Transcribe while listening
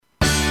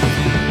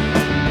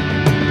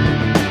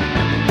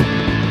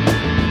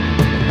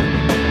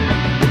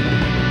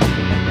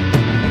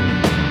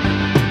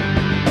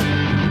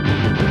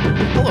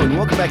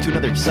back to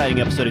another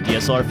exciting episode of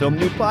DSLR Film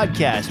New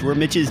Podcast, where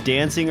Mitch is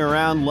dancing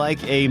around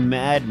like a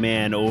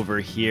madman over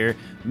here.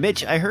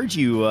 Mitch, I heard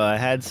you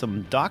had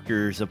some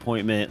doctor's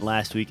appointment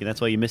last week, and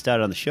that's why you missed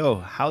out on the show.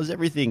 How's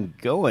everything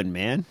going,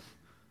 man?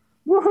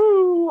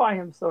 Woohoo! I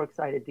am so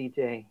excited,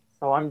 DJ.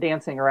 So I'm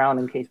dancing around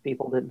in case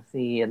people didn't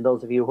see, and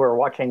those of you who are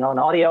watching on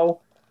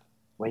audio,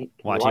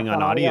 Watching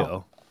on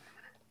audio?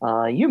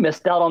 You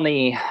missed out on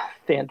the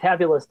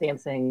fantabulous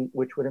dancing,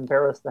 which would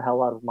embarrass the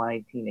hell out of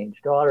my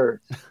teenage daughters.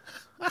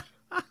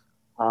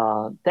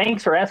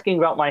 Thanks for asking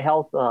about my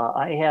health.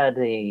 I had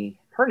a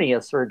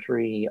hernia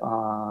surgery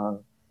 2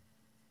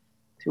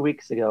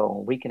 weeks ago,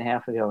 a week and a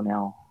half ago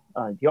now.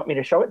 Do you want me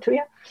to show it to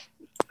you?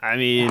 I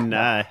mean,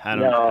 I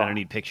don't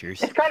need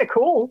pictures. It's kind of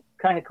cool.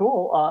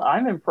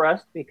 I'm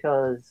impressed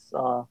because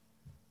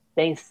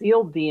they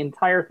sealed the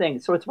entire thing.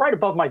 So it's right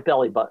above my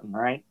belly button,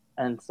 right?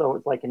 And so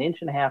it's like an 1.5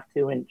 to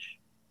 2 inch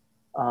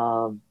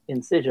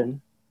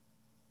incision.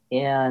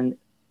 And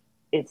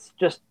it's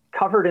just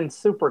covered in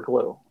super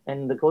glue.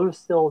 And the glue's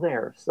still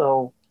there.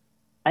 So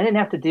I didn't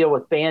have to deal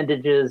with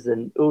bandages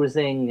and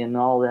oozing and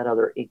all that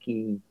other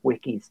icky,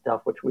 wicky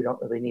stuff, which we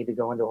don't really need to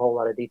go into a whole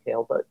lot of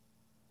detail. But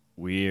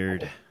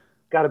weird.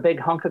 Got a big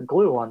hunk of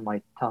glue on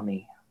my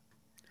tummy.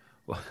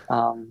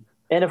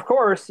 And of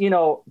course,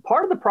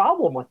 part of the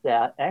problem with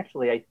that,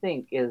 actually, I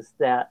think, is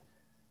that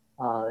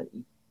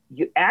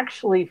you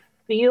actually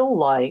feel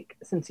like,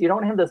 since you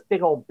don't have this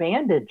big old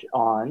bandage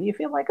on, you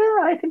feel like,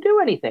 I can do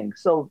anything.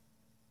 So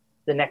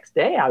the next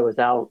day I was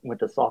out,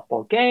 went to a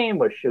softball game,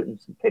 was shooting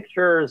some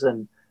pictures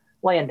and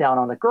laying down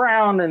on the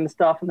ground and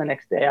stuff. And the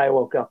next day I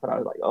woke up and I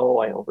was like,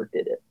 I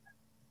overdid it.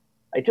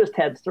 I just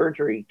had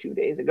surgery 2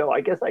 days ago.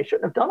 I guess I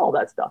shouldn't have done all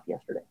that stuff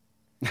yesterday.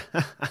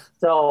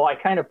 So I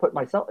kind of put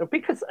myself,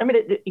 because,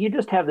 you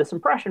just have this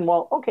impression,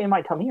 well, okay,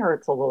 my tummy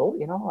hurts a little,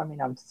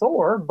 I'm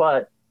sore,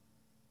 but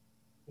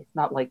it's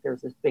not like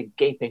there's this big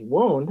gaping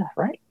wound,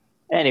 right?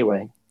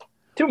 Anyway,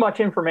 too much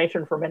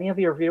information for many of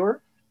your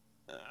viewers.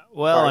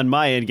 On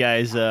my end,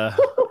 guys, I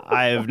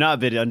have not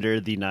been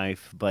under the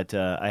knife, but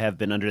I have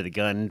been under the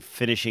gun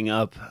finishing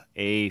up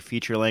a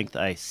feature length.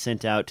 I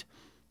sent out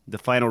the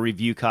final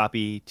review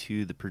copy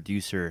to the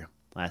producer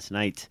last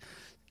night,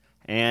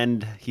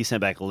 and he sent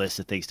back a list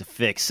of things to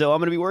fix. So I'm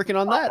going to be working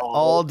on that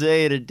all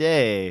day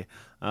today.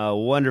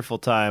 Wonderful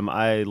time.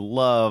 I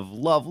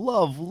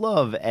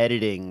love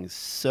editing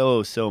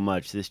so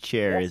much. This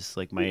chair is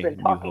like my new home. We've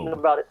been talking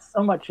about it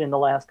so much in the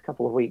last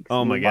couple of weeks.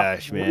 Oh my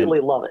gosh, man.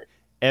 Really love it.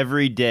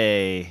 Every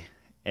day,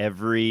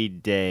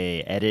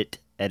 edit,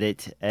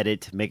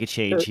 make a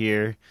change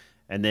here,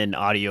 and then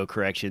audio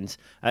corrections.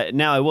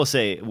 Now, I will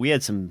say, we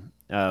had some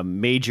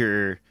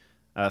major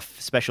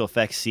special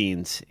effects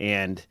scenes,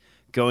 and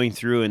going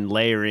through and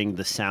layering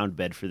the sound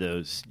bed for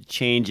those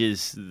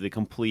changes the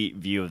complete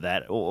view of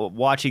that.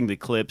 Watching the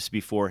clips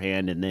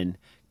beforehand and then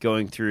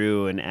going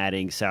through and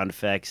adding sound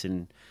effects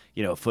and,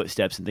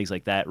 footsteps and things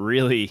like that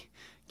really,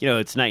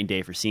 it's night and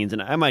day for scenes.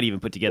 And I might even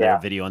put together a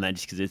video on that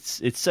just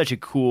because it's such a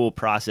cool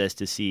process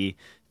to see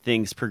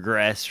things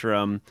progress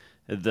from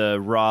the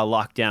raw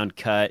lockdown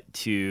cut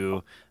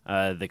to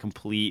the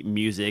complete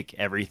music,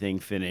 everything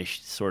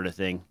finished sort of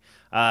thing.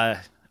 I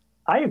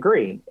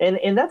agree.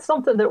 And that's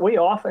something that we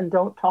often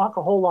don't talk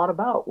a whole lot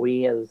about.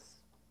 We as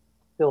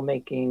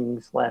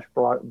filmmaking /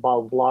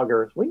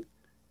 bloggers,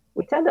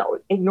 we tend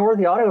to ignore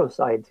the audio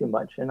side too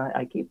much. And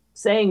I keep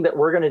saying that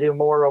we're going to do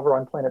more over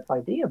on Planet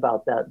 5D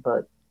about that,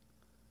 but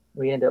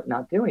we end up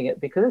not doing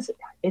it because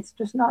it's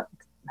just not,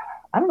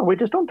 I don't know, we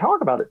just don't talk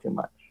about it too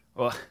much.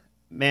 Well,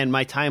 man,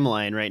 my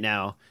timeline right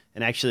now,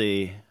 and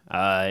actually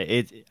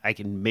I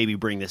can maybe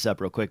bring this up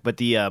real quick, but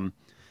the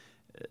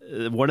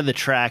one of the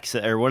tracks,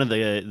 or one of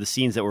the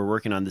scenes that we're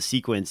working on, the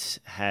sequence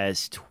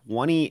has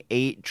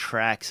 28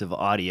 tracks of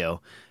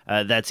audio.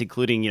 That's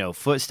including,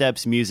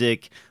 footsteps,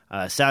 music,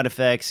 sound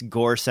effects,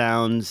 gore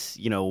sounds,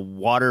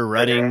 water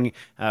running,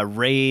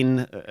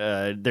 rain.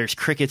 There's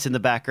crickets in the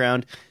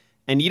background.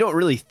 And you don't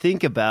really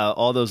think about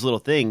all those little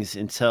things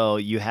until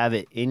you have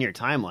it in your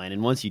timeline.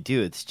 And once you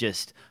do, it's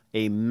just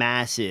a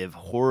massive,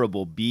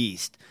 horrible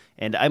beast.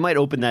 And I might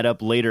open that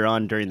up later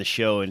on during the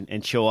show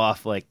and show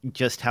off like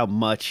just how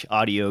much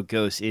audio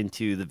goes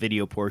into the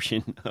video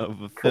portion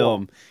of a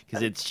film,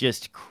 because it's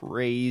just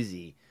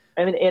crazy.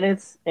 And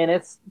it's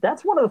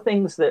that's one of the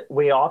things that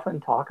we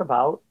often talk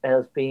about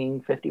as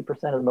being 50% of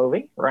the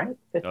movie, right?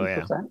 50%. Oh,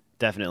 yeah,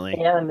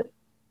 definitely.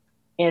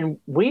 And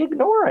we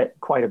ignore it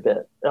quite a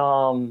bit.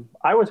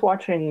 I was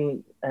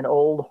watching an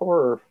old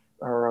horror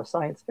or a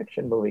science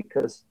fiction movie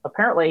because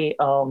apparently,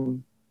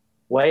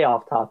 way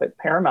off topic,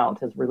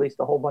 Paramount has released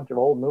a whole bunch of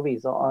old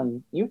movies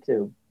on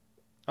YouTube.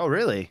 Oh,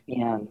 really?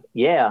 And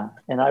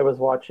I was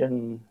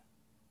watching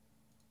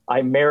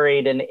I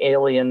Married an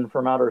Alien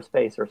from Outer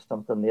Space or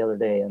something the other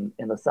day, and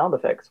the sound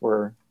effects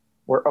were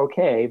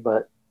okay,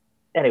 but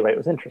anyway, it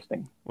was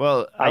interesting.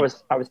 Well, I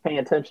was paying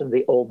attention to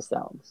the old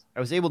sounds. I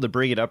was able to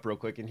bring it up real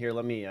quick in here.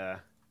 Let me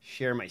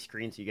share my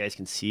screen so you guys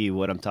can see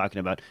what I'm talking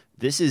about.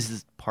 This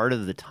is part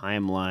of the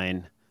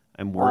timeline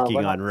I'm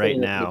working on right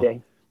now.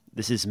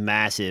 This is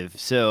massive.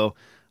 So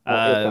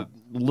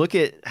Look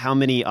at how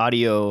many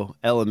audio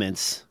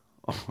elements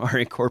are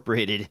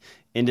incorporated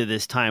into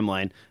this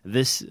timeline.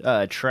 This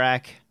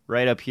track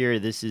right up here,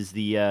 this is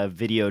the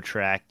video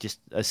track, just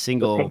a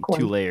single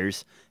 2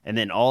 layers. And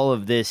then all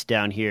of this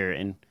down here.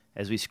 And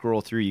as we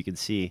scroll through, you can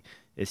see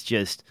it's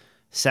just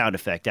sound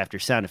effect after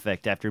sound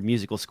effect after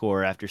musical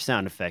score after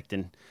sound effect.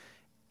 And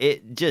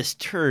it just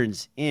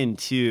turns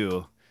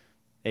into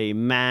a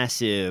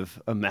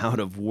massive amount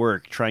of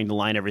work trying to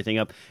line everything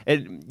up.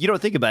 And you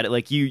don't think about it,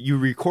 like you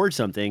record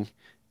something,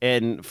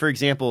 and for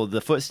example,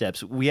 the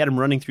footsteps, we had them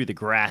running through the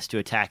grass to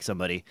attack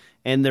somebody,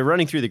 and they're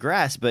running through the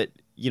grass, but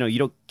you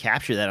don't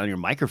capture that on your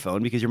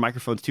microphone because your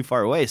microphone's too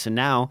far away. So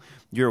now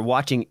you're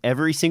watching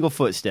every single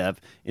footstep,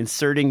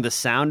 inserting the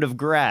sound of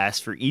grass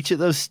for each of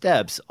those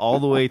steps all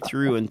the way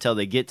through until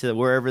they get to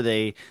wherever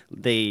they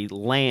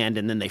land,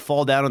 and then they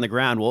fall down on the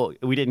ground. Well,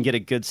 we didn't get a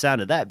good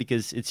sound of that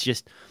because it's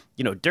just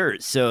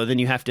dirt. So then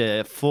you have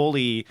to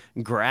fully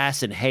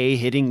grass and hay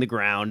hitting the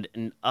ground,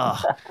 and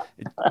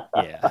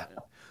yeah.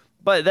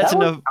 But that's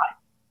enough.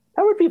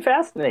 That would be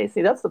fascinating.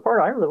 See, that's the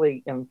part I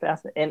really am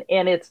fascinated,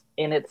 and it's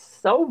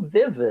so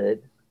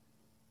vivid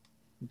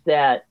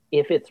that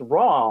if it's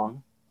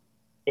wrong,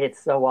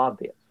 it's so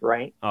obvious,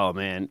 right? Oh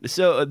man!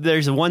 So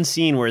there's one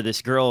scene where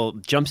this girl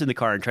jumps in the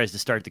car and tries to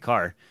start the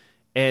car,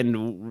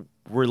 and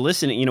we're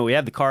listening. We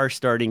have the car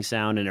starting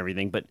sound and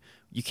everything, but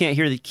you can't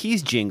hear the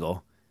keys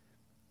jingle,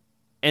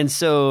 and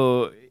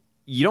so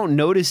you don't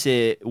notice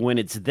it when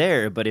it's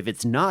there, but if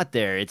it's not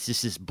there, it's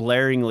just this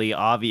blaringly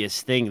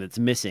obvious thing that's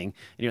missing. And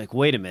you're like,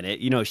 wait a minute,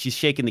 she's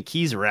shaking the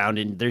keys around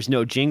and there's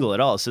no jingle at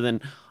all. So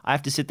then I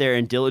have to sit there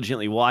and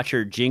diligently watch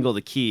her jingle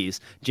the keys,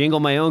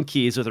 jingle my own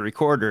keys with a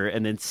recorder,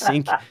 and then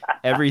sync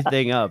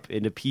everything up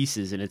into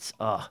pieces. And it's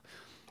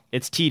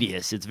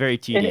tedious. It's very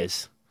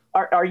tedious.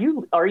 Are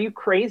you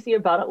crazy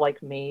about it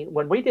like me?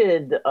 When we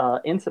did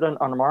Incident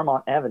on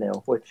Marmont Avenue,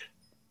 which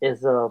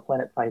is a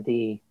Planet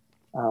 5D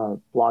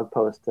blog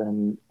post,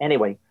 and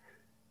anyway,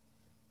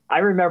 I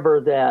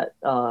remember that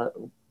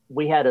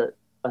we had a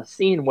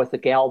scene with a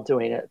gal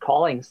doing it,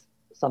 calling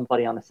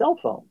somebody on a cell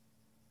phone,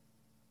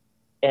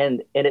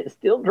 and it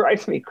still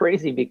drives me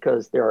crazy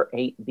because there are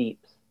 8 beeps.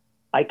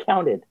 I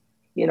counted,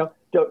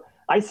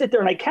 I sit there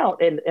and I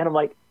count, and I'm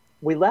like,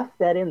 we left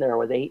that in there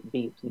with 8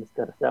 beeps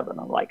instead of 7.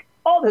 I'm like,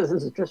 oh, this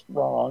is just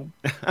wrong.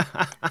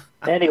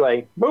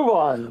 Anyway, move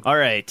on. All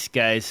right,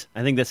 guys.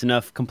 I think that's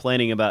enough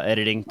complaining about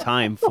editing.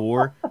 Time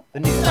for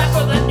the news.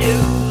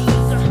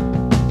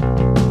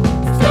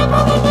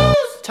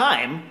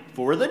 Time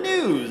for the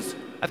news.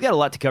 I've got a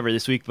lot to cover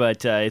this week,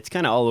 but it's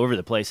kind of all over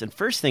the place. And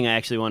first thing I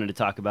actually wanted to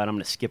talk about, I'm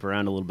going to skip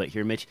around a little bit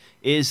here, Mitch,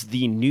 is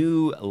the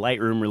new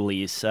Lightroom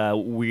release.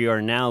 We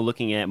are now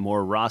looking at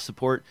more RAW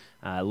support.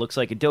 Looks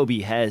like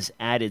Adobe has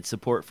added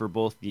support for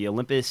both the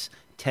Olympus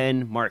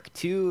 10 Mark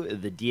II,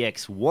 the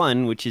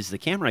DX1, which is the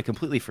camera I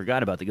completely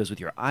forgot about that goes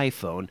with your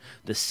iPhone,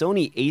 the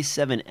Sony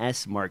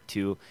A7S Mark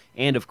II,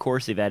 and of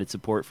course they've added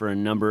support for a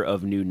number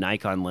of new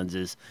Nikon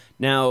lenses.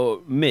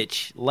 Now,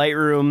 Mitch,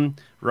 Lightroom,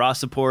 RAW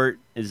support,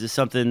 is this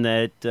something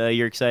that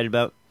you're excited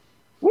about?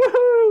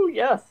 Woohoo!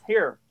 Yes,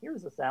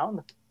 here's the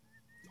sound.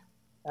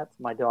 That's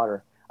my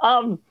daughter.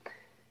 I'm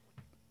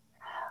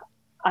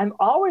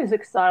always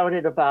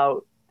excited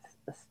about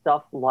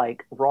stuff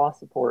like RAW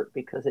support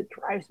because it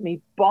drives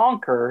me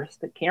bonkers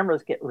that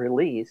cameras get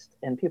released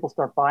and people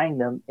start buying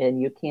them and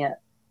you can't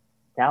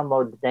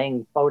download the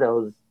dang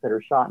photos that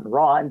are shot in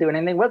RAW and do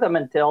anything with them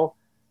until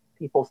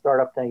people start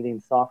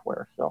updating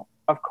software. So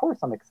of course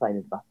I'm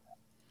excited about that.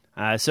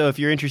 So if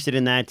you're interested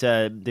in that,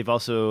 they've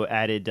also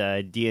added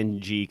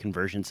DNG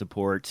conversion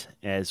support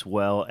as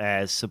well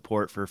as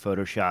support for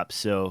Photoshop.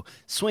 So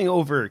swing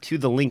over to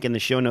the link in the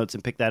show notes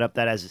and pick that up.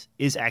 That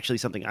is actually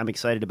something I'm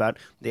excited about.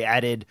 They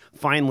added,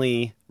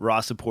 finally,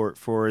 RAW support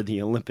for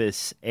the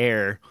Olympus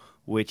Air,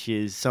 which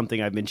is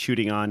something I've been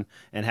shooting on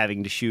and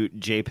having to shoot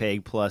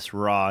JPEG plus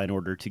RAW in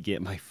order to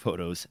get my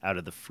photos out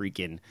of the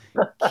freaking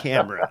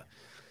camera.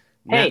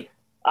 Hey,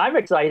 I'm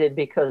excited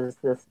because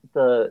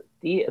the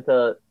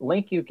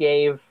link you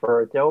gave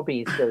for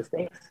Adobe says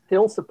they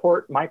still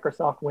support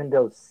Microsoft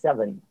Windows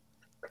 7.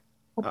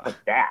 What's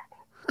that?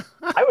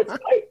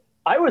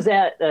 I was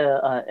at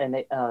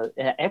an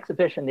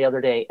exhibition the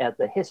other day at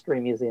the History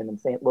Museum in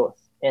St. Louis,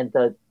 and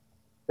the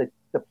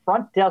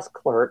front desk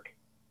clerk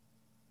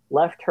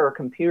left her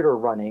computer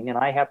running, and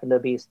I happened to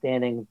be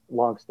standing,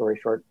 long story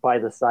short, by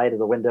the side of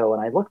the window,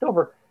 and I looked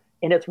over,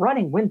 and it's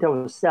running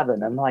Windows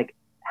 7. I'm like,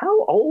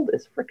 how old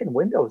is freaking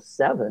Windows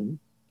 7?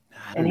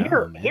 And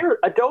here,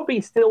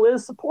 Adobe still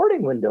is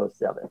supporting Windows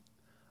 7.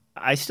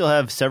 I still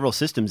have several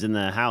systems in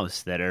the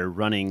house that are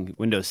running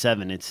Windows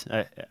 7. It's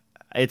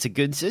a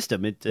good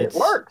system. It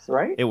works,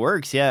 right? It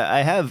works, yeah.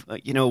 I have,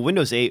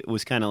 Windows 8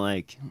 was kind of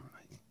like,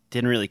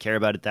 didn't really care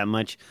about it that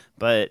much,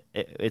 but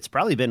it's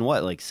probably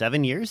been,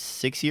 7 years,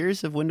 6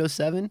 years of Windows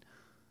 7?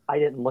 I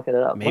didn't look it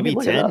up. Maybe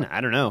 10,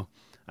 I don't know.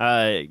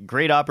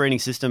 Great operating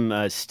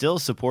system, still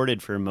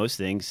supported for most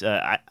things.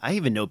 I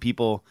even know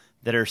people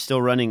that are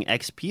still running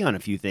XP on a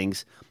few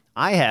things.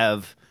 I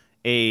have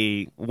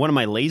one of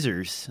my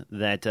lasers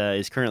that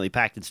is currently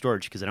packed in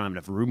storage because I don't have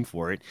enough room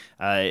for it.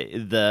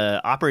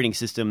 The operating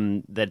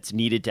system that's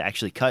needed to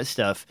actually cut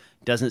stuff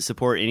doesn't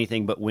support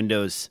anything but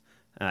Windows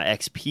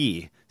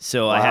XP.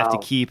 So I have to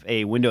keep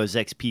a Windows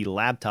XP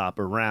laptop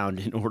around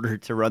in order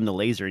to run the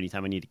laser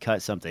anytime I need to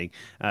cut something.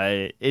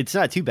 It's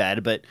not too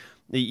bad, but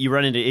you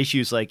run into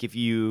issues like if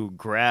you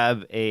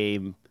grab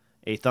a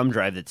thumb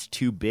drive that's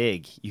too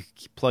big, you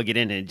plug it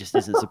in and it just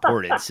isn't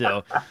supported.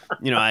 So,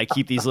 I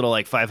keep these little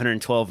like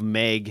 512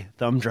 meg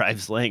thumb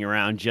drives laying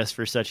around just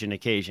for such an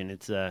occasion.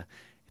 It's a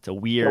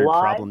weird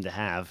problem to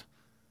have.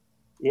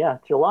 Yeah,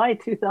 July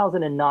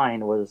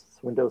 2009 was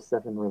Windows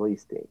 7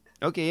 release date.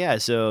 Okay, yeah,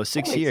 so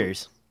 6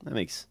 years. That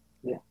makes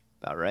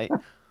about right.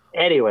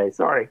 Anyway,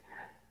 sorry.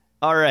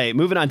 All right,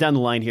 moving on down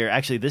the line here.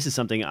 Actually, this is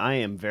something I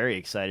am very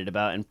excited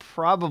about and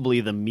probably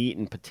the meat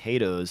and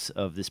potatoes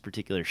of this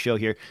particular show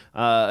here.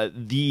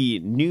 The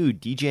new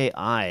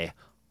DJI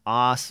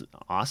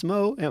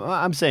Osmo?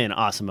 I'm saying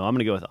Osmo. I'm going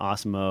to go with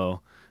Osmo.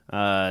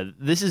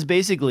 This is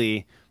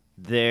basically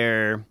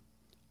their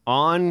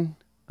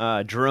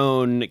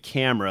drone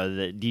camera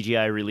that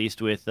DJI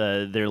released with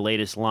their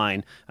latest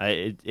line.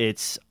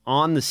 It's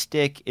on the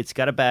stick, it's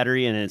got a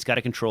battery, and it's got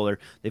a controller.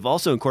 They've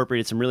also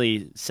incorporated some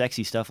really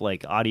sexy stuff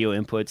like audio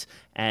inputs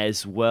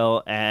as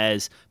well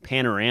as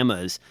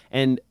panoramas.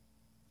 And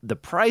the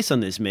price on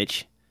this,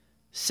 Mitch,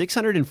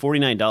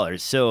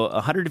 $649, so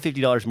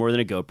 $150 more than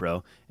a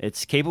GoPro.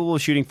 It's capable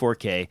of shooting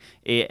 4K.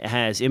 It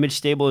has image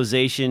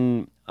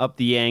stabilization up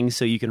the yang,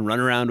 so you can run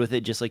around with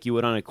it just like you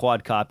would on a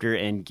quadcopter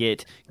and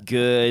get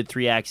good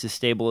 3-axis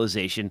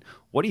stabilization.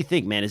 What do you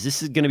think, man? Is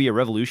this going to be a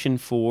revolution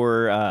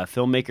for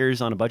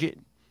filmmakers on a budget?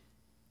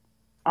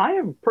 I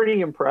am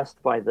pretty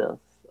impressed by this,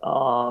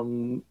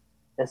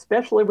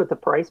 especially with the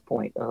price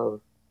point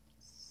of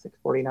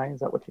 $649.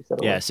 Is that what you said?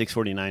 Yeah,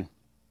 $649.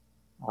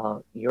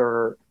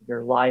 Your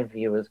live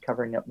view is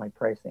covering up my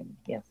pricing.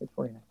 Yeah,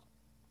 $649.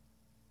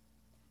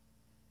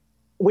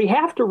 We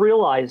have to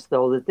realize,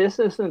 though, that this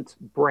isn't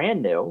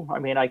brand new. I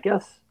mean,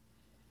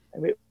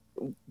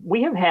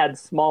 we have had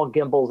small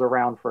gimbals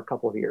around for a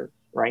couple of years,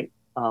 right?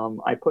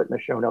 I put in the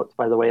show notes,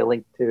 by the way, a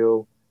link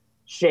to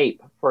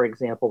Shape, for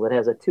example, that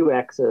has a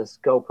 2-axis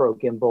GoPro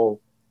gimbal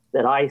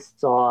that I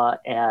saw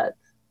at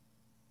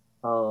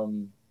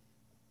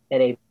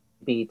NAB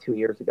 2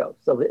 years ago.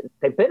 So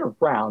they've been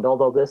around,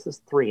 although this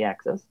is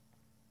 3-axis.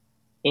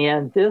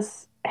 And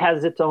this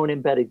has its own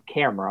embedded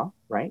camera,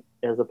 right?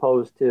 As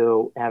opposed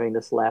to having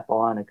to slap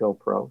on a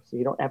GoPro. So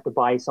you don't have to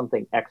buy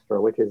something extra,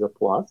 which is a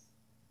plus.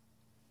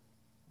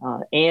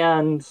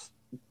 And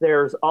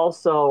there's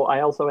also,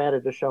 I also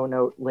added a show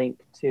note link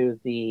to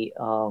the,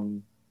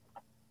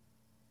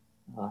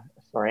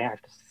 sorry, I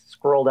have to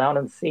scroll down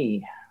and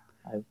see.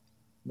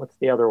 What's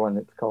the other one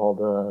that's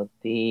called?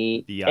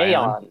 The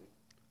Aeon.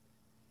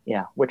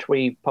 Yeah, which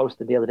we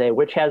posted the other day,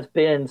 which has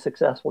been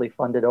successfully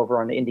funded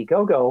over on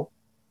Indiegogo.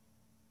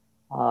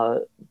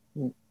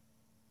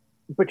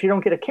 But you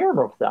don't get a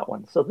camera with that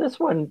one. So this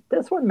one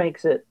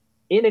makes it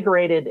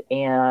integrated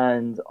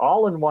and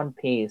all in one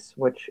piece,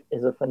 which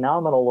is a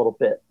phenomenal little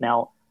bit.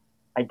 Now,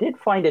 I did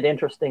find it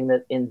interesting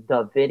that in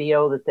the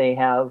video that they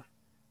have,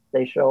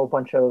 they show a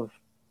bunch of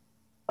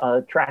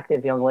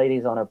attractive young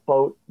ladies on a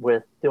boat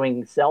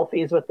doing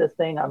selfies with this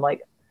thing. I'm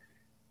like,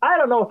 I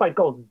don't know if I'd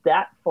go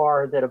that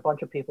far that a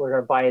bunch of people are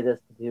going to buy this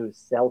to do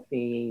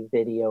selfie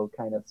video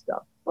kind of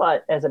stuff.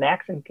 But as an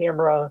action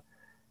camera,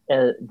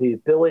 the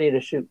ability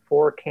to shoot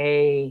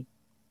 4K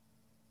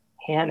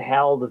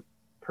handheld,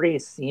 pretty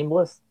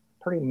seamless,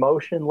 pretty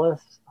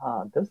motionless.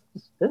 This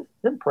is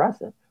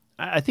impressive.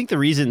 I think the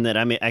reason that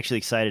I'm actually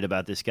excited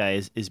about this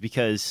guy is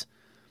because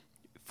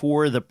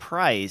for the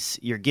price,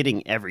 you're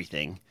getting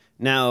everything.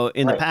 Now,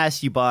 in the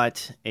past, you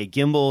bought a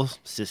gimbal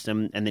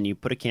system, and then you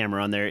put a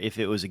camera on there. If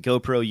it was a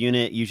GoPro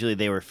unit, usually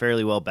they were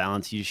fairly well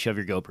balanced. You just shove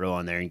your GoPro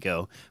on there and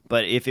go.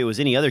 But if it was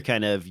any other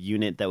kind of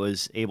unit that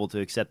was able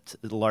to accept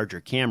the larger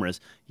cameras,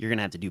 you're going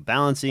to have to do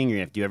balancing. You're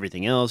going to have to do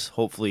everything else.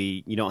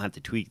 Hopefully, you don't have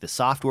to tweak the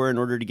software in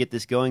order to get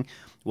this going.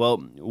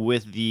 Well,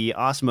 with the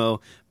Osmo,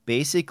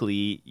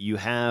 basically, you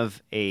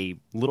have a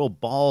little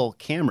ball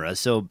camera,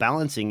 so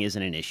balancing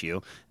isn't an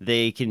issue.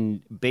 They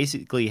can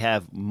basically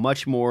have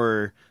much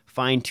more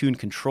fine-tuned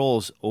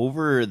controls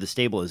over the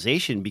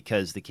stabilization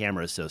because the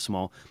camera is so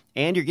small,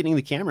 and you're getting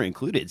the camera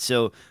included.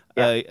 So,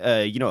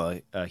 a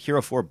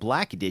Hero 4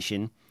 Black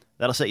Edition,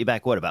 that'll set you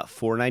back, about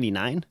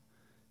 $499?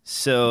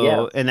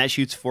 So, and that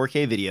shoots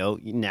 4K video.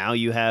 Now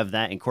you have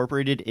that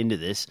incorporated into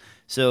this.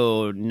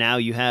 So now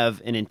you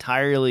have an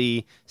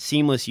entirely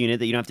seamless unit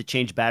that you don't have to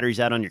change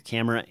batteries out on your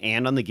camera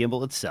and on the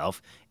gimbal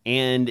itself.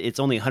 And it's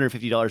only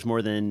 $150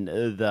 more than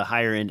the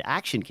higher end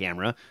action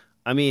camera.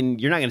 I mean,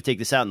 you're not going to take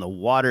this out in the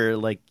water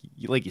like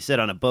you said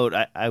on a boat.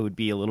 I would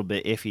be a little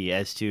bit iffy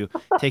as to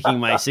taking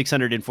my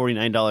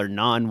 $649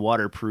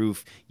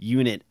 non-waterproof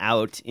unit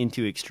out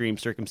into extreme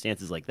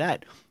circumstances like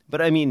that.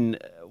 But I mean,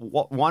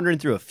 wandering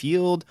through a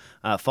field,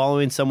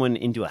 following someone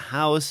into a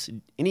house,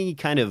 any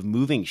kind of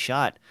moving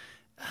shot,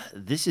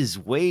 this is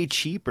way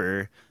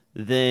cheaper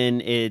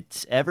than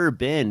it's ever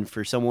been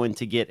for someone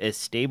to get a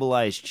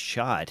stabilized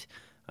shot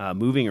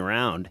moving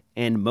around.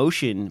 And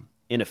motion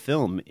in a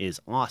film is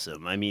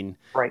awesome. I mean,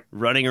 Right.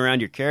 running around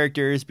your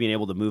characters, being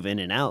able to move in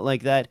and out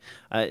like that.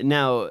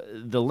 Now,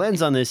 the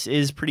lens on this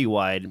is pretty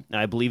wide.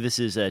 I believe this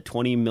is a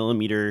 20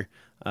 millimeter,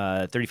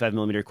 35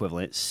 millimeter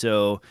equivalent.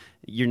 So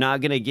you're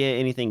not going to get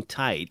anything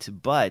tight,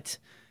 but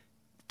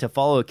to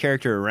follow a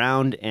character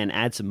around and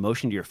add some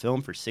motion to your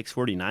film for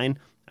 $649,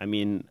 I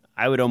mean,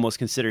 I would almost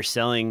consider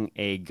selling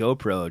a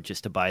GoPro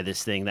just to buy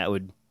this thing. That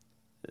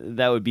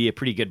would be a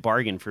pretty good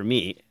bargain for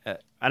me.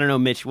 I don't know,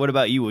 Mitch, what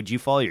about you? Would you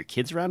follow your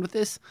kids around with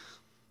this?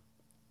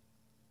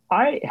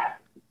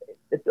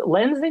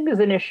 Lensing is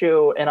an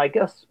issue, and I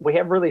guess we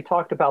haven't really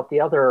talked about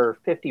the other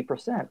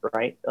 50%,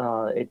 right?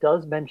 It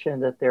does mention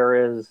that there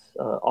is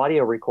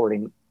audio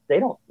recording. They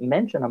don't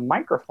mention a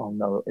microphone,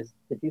 though.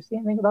 Did you see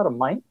anything about a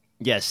mic?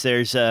 Yes,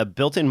 there's a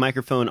built-in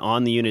microphone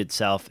on the unit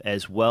itself,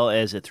 as well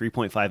as a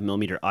 3.5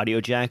 millimeter audio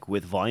jack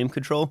with volume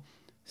control.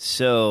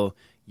 So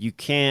you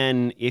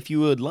can, if you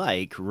would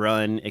like,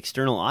 run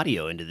external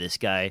audio into this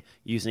guy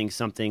using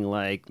something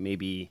like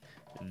maybe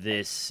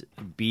this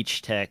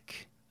BeachTech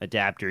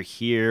adapter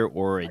here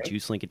or a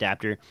JuiceLink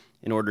adapter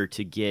in order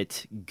to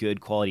get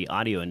good quality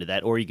audio into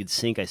that. Or you could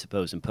sync, I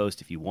suppose, in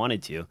post if you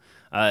wanted to.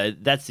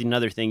 That's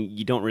another thing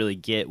you don't really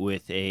get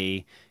with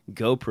a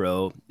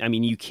GoPro. I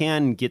mean, you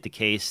can get the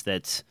case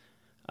that's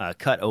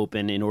cut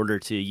open in order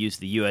to use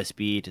the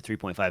USB to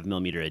 3.5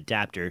 millimeter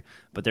adapter,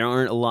 but there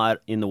aren't a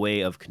lot in the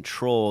way of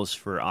controls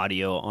for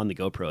audio on the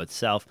GoPro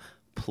itself.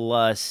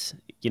 Plus,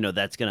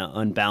 that's going to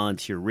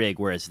unbalance your rig,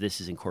 whereas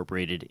this is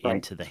incorporated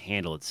into the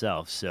handle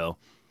itself. So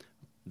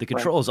the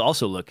controls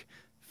also look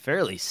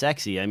fairly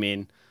sexy. I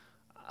mean,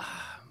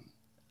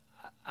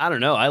 I don't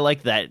know. I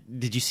like that.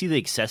 Did you see the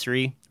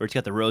accessory where it's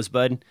got the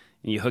rosebud and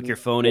you hook your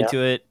phone into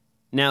it?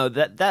 Now,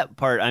 that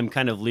part I'm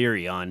kind of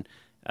leery on.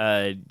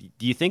 Do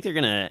you think they're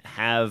going to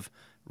have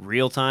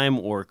real-time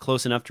or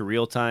close enough to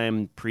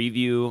real-time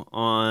preview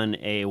on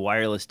a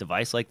wireless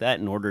device like that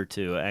in order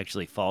to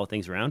actually follow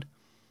things around?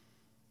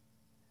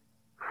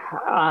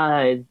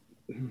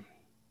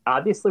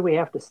 Obviously, we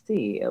have to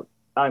see.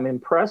 I'm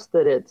impressed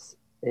that it's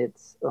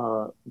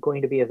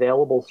going to be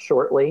available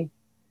shortly.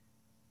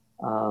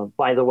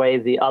 By the way,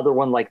 the other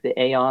one, like the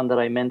Aeon that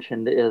I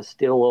mentioned, is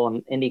still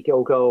on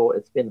Indiegogo.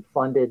 It's been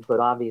funded, but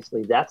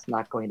obviously that's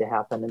not going to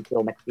happen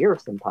until next year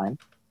sometime.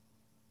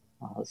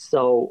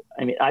 So,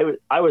 I mean,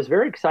 I was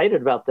very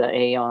excited about the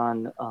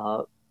Aeon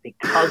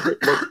because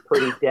it looked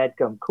pretty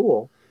dadgum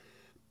cool.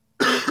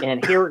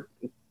 And here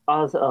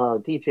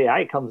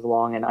DJI comes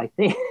along, and I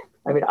think,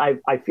 I mean,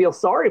 I feel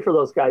sorry for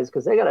those guys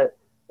because they got a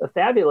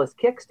fabulous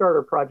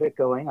Kickstarter project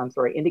going. I'm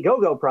sorry,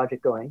 Indiegogo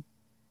project going.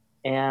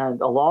 And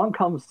along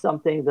comes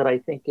something that I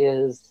think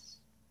is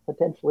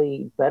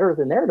potentially better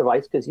than their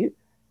device because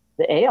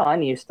the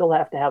Aeon, you still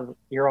have to have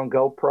your own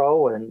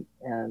GoPro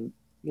and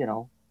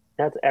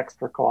that's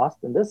extra cost.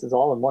 And this is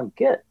all in one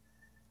kit.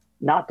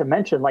 Not to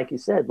mention, like you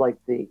said, like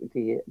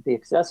the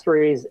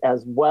accessories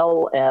as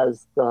well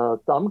as the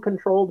thumb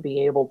control to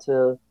be able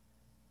to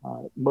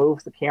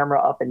move the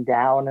camera up and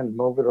down and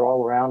move it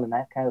all around and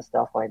that kind of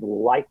stuff. I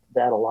liked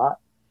that a lot.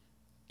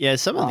 Yeah,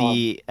 some of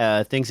the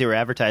things they were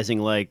advertising,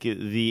 like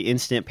the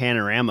instant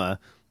panorama,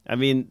 I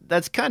mean,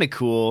 that's kind of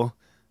cool.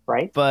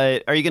 Right.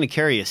 But are you going to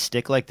carry a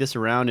stick like this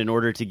around in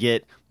order to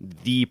get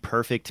the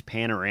perfect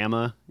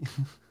panorama?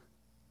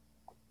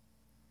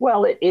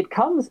 Well, it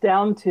comes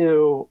down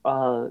to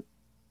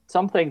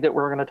something that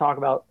we're going to talk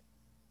about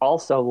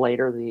also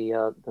later,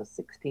 the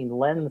 16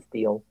 lens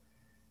deal.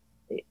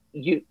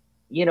 You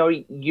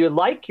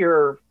like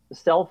your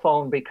cell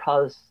phone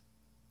because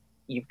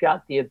you've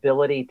got the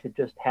ability to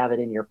just have it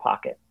in your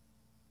pocket.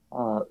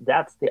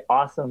 That's the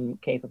awesome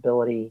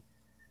capability.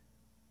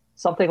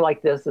 Something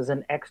like this is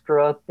an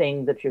extra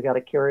thing that you got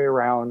to carry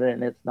around,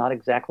 and it's not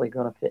exactly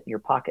going to fit in your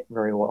pocket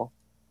very well.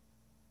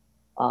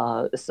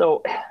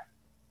 So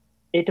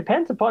it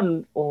depends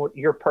upon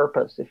your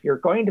purpose. If you're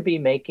going to be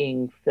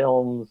making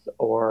films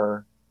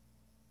or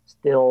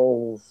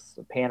stills,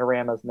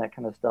 panoramas, and that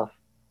kind of stuff,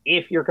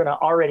 if you're going to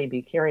already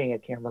be carrying a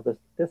camera,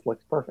 this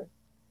looks perfect.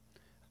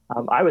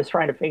 I was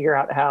trying to figure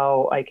out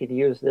how I could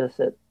use this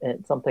at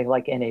something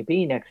like NAB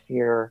next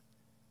year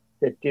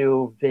to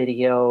do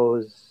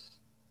videos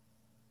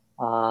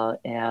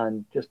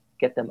and just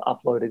get them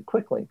uploaded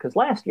quickly. Because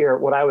last year,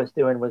 what I was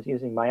doing was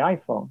using my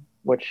iPhone,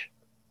 which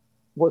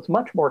was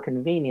much more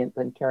convenient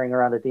than carrying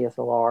around a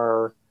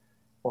DSLR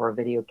or a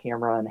video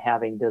camera and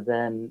having to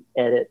then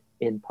edit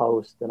in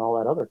post and all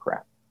that other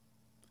crap.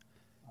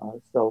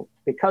 So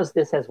because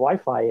this has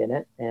Wi-Fi in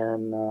it,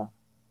 and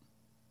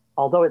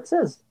although it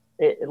says,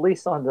 at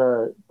least on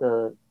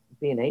the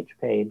B&H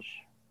page,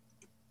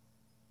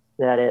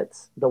 that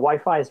the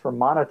Wi-Fi is for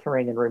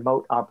monitoring and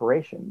remote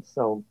operations.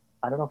 So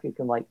I don't know if you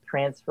can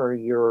transfer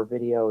your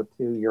video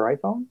to your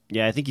iPhone.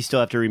 Yeah, I think you still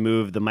have to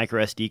remove the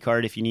micro SD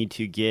card if you need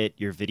to get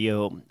your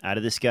video out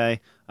of this guy.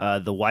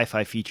 The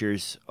Wi-Fi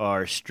features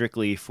are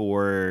strictly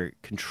for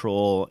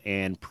control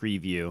and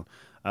preview.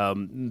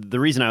 The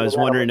reason I was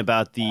wondering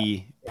about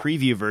the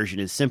preview version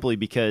is simply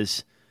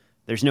because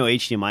there's no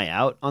HDMI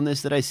out on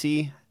this that I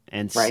see.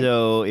 And Right.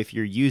 so if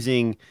you're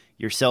using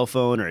your cell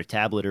phone or a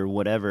tablet or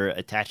whatever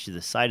attached to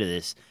the side of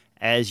this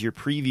as your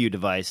preview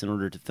device in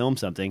order to film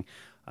something,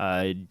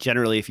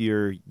 generally if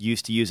you're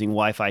used to using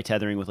Wi-Fi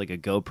tethering with like a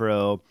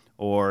GoPro,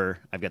 or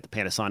I've got the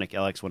Panasonic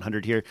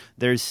LX100 here,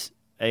 there's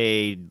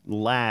a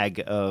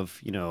lag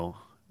of,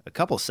 a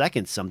couple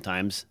seconds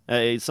sometimes.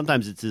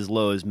 Sometimes it's as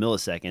low as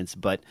milliseconds,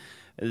 but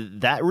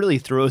that really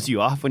throws you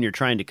off when you're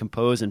trying to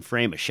compose and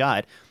frame a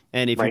shot.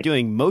 And if you're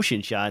doing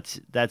motion shots,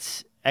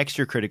 that's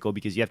extra critical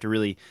because you have to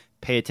really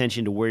pay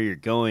attention to where you're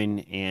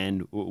going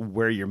and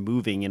where you're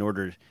moving in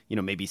order,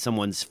 maybe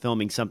someone's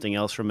filming something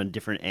else from a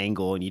different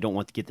angle and you don't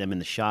want to get them in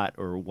the shot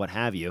or what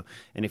have you.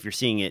 And if you're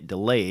seeing it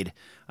delayed,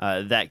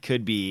 that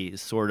could be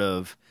sort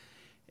of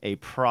a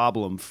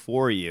problem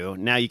for you.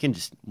 Now you can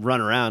just run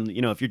around,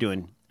 if you're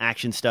doing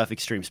action stuff,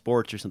 extreme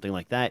sports or something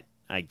like that,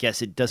 I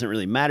guess it doesn't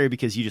really matter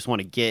because you just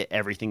want to get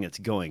everything that's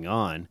going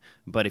on.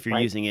 But if you're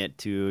using it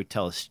to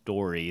tell a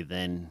story,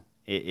 then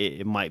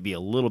it might be a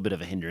little bit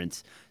of a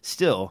hindrance.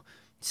 Still,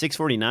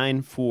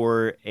 $649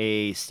 for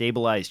a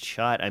stabilized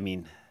shot. I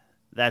mean,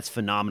 that's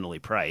phenomenally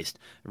priced.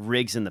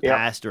 Rigs in the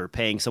past or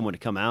paying someone to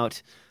come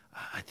out.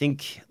 I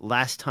think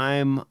last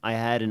time I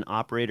had an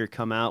operator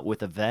come out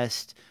with a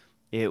vest,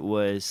 it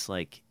was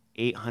like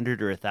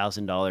 $800 or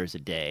 $1,000 a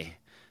day.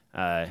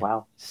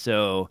 Wow.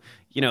 So,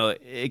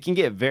 it can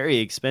get very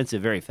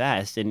expensive very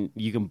fast, and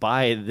you can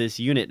buy this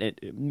unit.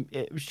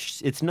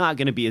 It's not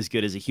going to be as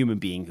good as a human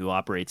being who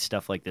operates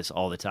stuff like this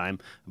all the time,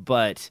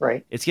 but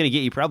it's going to get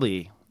you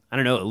probably, I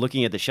don't know,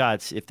 looking at the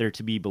shots, if they're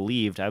to be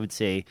believed, I would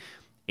say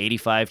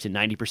 85 to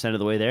 90% of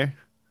the way there.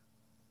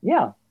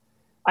 Yeah.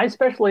 I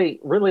especially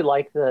really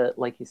like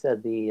like you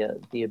said,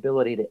 the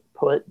ability to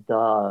put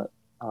the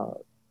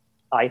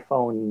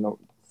iPhone,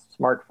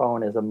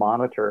 smartphone as a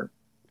monitor,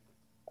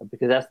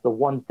 because that's the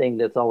one thing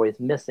that's always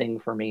missing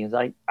for me is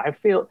I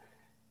feel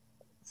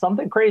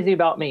something crazy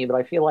about me, but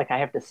I feel like I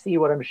have to see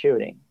what I'm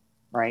shooting,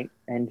 right?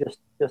 And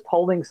just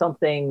holding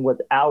something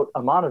without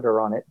a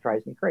monitor on it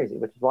drives me crazy,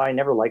 which is why I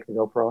never liked the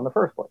GoPro in the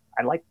first place.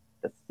 I like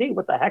to see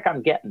what the heck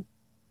I'm getting.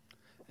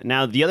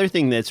 Now, the other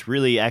thing that's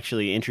really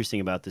actually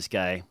interesting about this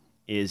guy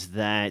is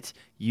that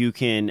you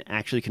can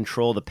actually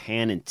control the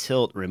pan and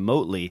tilt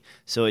remotely.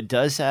 So it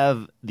does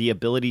have the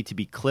ability to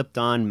be clipped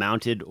on,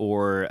 mounted,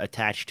 or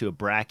attached to a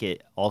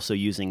bracket, also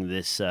using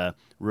this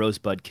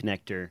Rosebud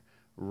connector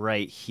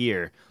right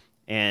here.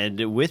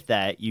 And with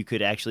that, you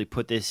could actually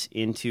put this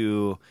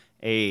into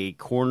a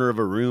corner of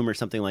a room or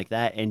something like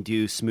that and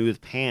do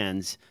smooth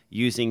pans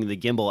using the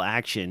gimbal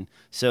action.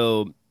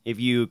 So if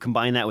you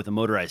combine that with a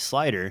motorized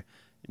slider,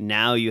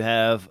 now you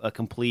have a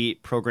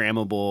complete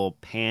programmable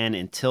pan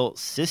and tilt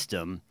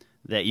system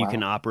that you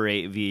can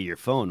operate via your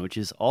phone, which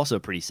is also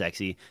pretty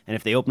sexy. And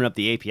if they open up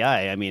the API,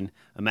 I mean,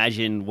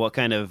 imagine what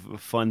kind of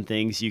fun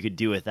things you could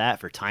do with that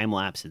for time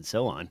lapse and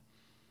so on.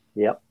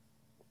 Yep.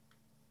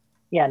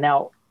 Yeah.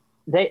 Now,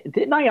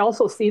 didn't I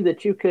also see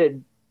that you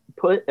could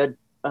put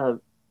a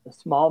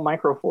small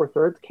micro four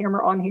thirds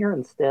camera on here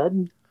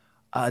instead?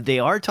 They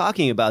are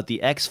talking about the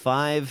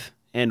X5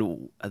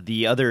 and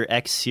the other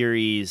X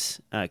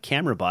series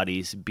camera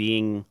bodies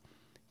being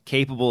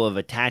capable of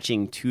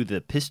attaching to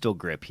the pistol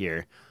grip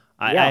here.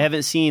 I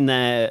haven't seen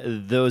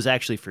those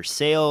actually for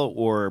sale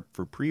or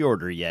for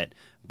pre-order yet,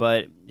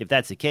 but if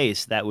that's the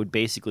case, that would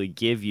basically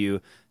give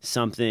you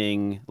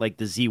something like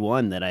the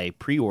Z1 that I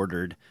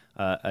pre-ordered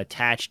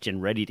attached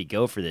and ready to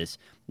go for this.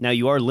 Now,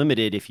 you are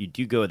limited if you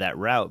do go that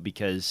route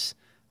because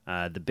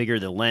the bigger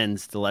the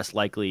lens, the less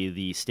likely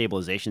the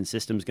stabilization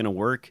system is going to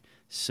work.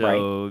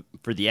 So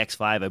for the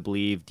X5, I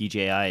believe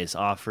DJI is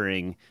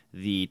offering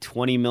the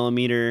 20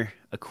 millimeter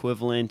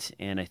equivalent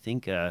and I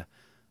think a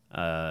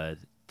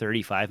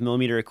 35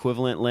 millimeter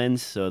equivalent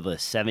lens. So the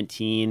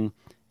 17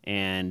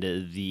 and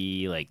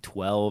the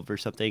 12 or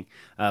something.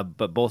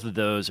 But both of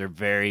those are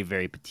very,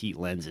 very petite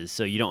lenses.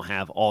 So you don't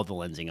have all the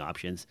lensing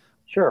options.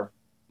 Sure.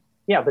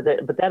 Yeah, but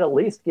that at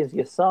least gives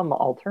you some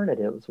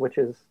alternatives, which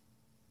is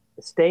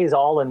it stays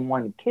all in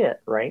one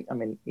kit, right? I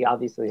mean, you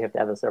obviously have to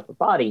have a separate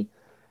body.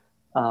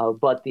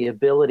 But the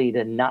ability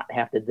to not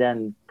have to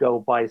then go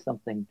buy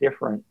something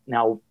different.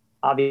 Now,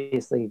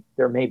 obviously,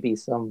 there may be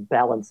some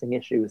balancing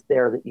issues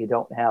there that you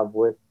don't have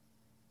with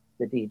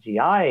the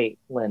DJI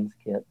lens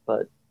kit,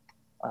 but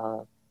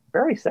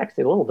very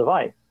sexy little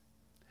device.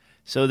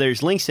 So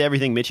there's links to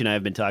everything Mitch and I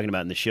have been talking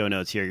about in the show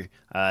notes here.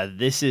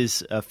 This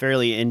is a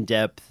fairly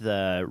in-depth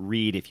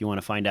read if you want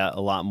to find out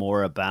a lot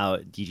more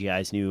about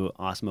DJI's new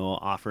Osmo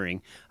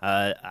offering.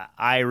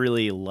 I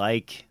really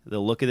like the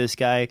look of this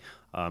guy.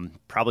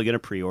 Probably going to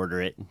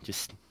pre-order it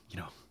just,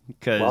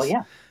 because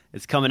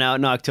it's coming out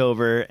in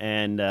October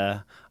and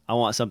I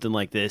want something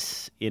like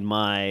this in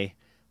my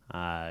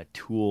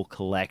tool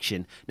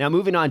collection. Now,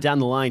 moving on down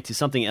the line to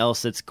something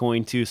else that's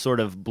going to sort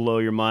of blow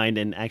your mind.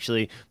 And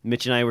actually,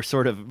 Mitch and I were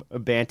sort of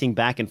banting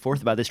back and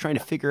forth about this, trying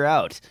to figure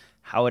out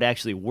how it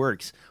actually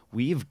works.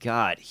 We've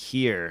got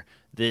here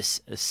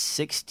this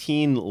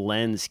 16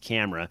 lens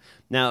camera.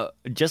 Now,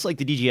 just like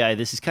the DJI,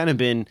 this has kind of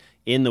been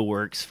in the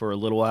works for a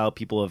little while.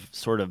 People have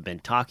sort of been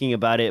talking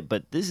about it,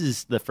 but this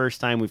is the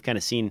first time we've kind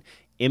of seen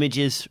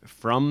images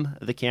from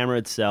the camera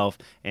itself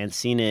and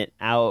seen it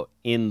out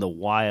in the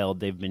wild.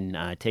 They've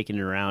been taking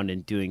it around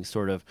and doing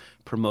sort of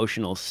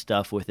promotional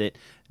stuff with it.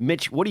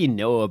 Mitch, what do you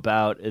know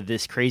about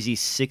this crazy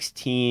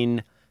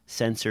 16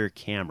 sensor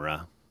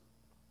camera?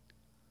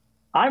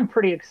 I'm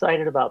pretty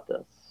excited about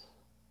this,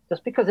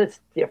 just because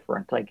it's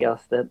different. I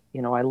guess that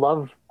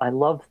I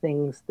love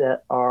things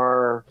that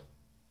are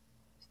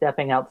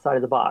stepping outside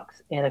of the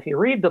box. And if you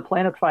read the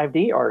Planet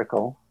 5D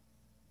article,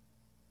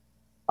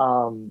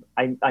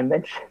 I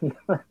mentioned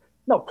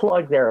no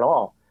plug there at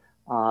all.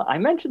 I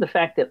mentioned the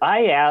fact that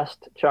I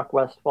asked Chuck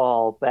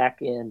Westfall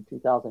back in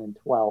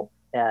 2012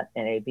 at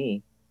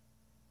NAB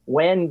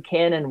when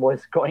Canon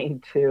was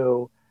going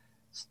to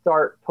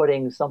start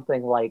putting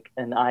something like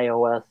an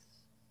iOS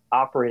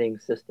operating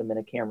system in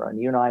a camera. And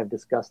you and I have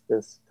discussed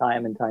this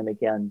time and time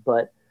again,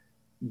 but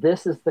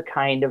this is the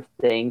kind of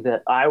thing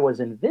that I was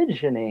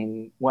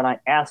envisioning when I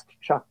asked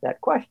Chuck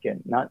that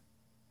question.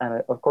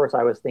 And of course,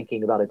 I was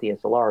thinking about a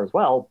DSLR as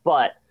well,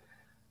 but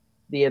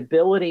the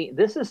ability,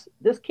 this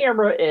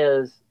camera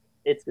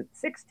it's got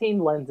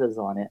 16 lenses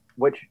on it,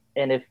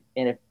 and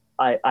if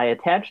I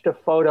attached a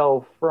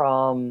photo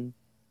from,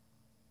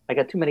 I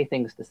got too many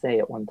things to say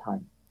at one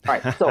time. All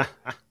right, so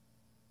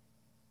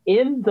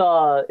in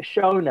the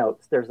show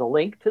notes, there's a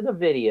link to the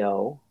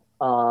video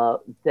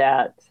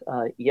that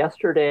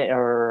yesterday,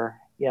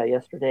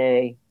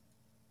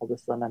 all of a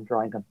sudden I'm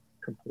drawing a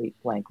complete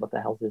blank. What the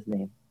hell's his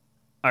name?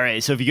 All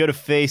right, so if you go to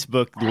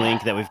Facebook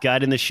link that we've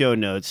got in the show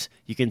notes,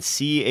 you can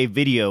see a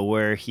video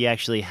where he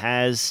actually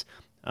has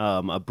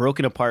a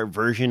broken apart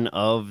version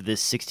of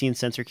this 16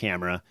 sensor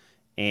camera,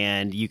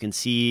 and you can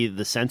see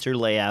the sensor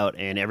layout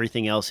and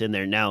everything else in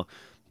there. Now,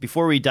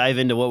 before we dive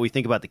into what we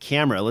think about the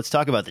camera, let's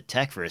talk about the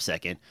tech for a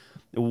second.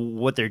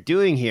 What they're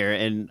doing here,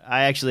 and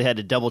I actually had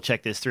to double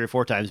check this 3 or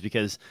 4 times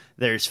because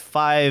there's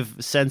 5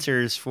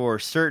 sensors for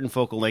certain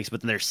focal lengths,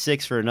 but then there's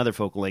 6 for another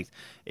focal length.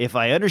 If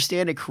I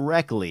understand it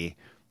correctly,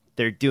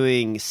 they're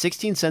doing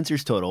 16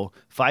 sensors total,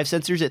 5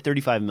 sensors at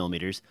 35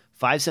 millimeters,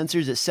 5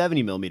 sensors at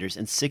 70 millimeters,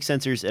 and 6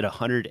 sensors at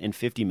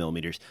 150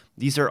 millimeters.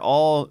 These are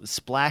all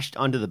splashed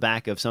onto the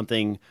back of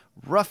something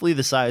roughly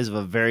the size of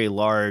a very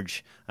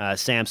large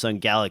Samsung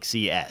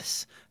Galaxy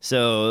S.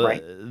 So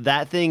right.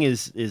 That thing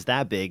is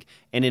that big.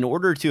 And in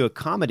order to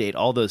accommodate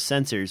all those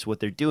sensors, what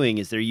they're doing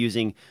is they're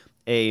using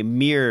a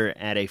mirror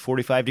at a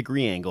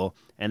 45-degree angle,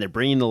 and they're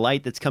bringing the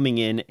light that's coming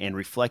in and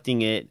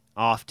reflecting it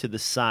off to the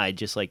side,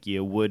 just like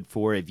you would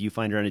for a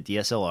viewfinder on a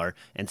DSLR,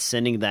 and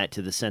sending that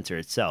to the sensor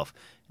itself.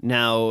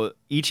 Now,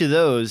 each of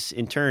those,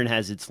 in turn,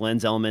 has its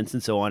lens elements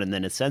and so on, and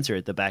then a sensor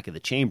at the back of the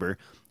chamber.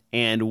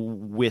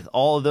 And with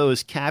all of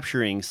those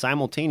capturing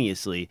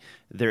simultaneously,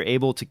 they're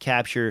able to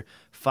capture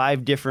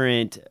 5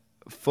 different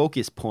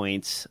focus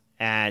points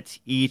at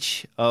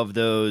each of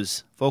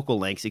those focal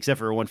lengths, except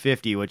for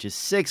 150, which is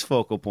 6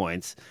 focal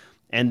points.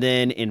 And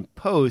then in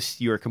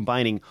post, you are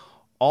combining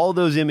all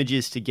those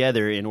images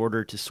together in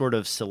order to sort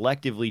of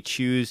selectively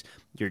choose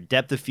your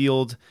depth of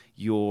field,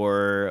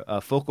 your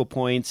focal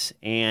points,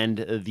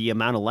 and the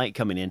amount of light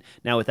coming in.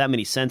 Now, with that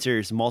many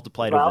sensors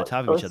multiplied over the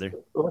top of each other.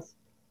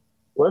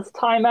 Let's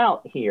time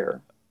out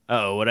here.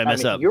 Oh, what I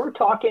mess up? You're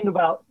talking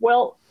about,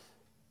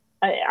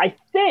 I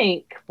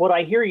think what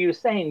I hear you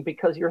saying,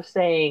 because you're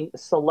saying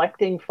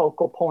selecting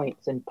focal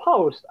points in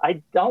post,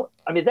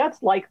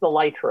 that's like the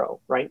Lytro,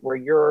 right? Where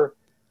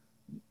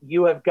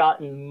you have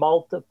gotten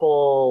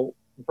multiple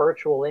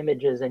virtual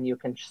images and you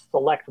can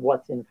select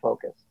what's in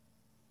focus.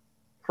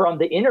 From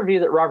the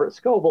interview that Robert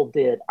Scoble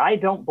did, I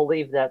don't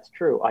believe that's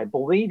true. I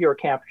believe you're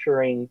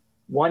capturing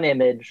one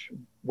image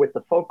with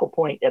the focal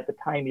point at the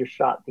time you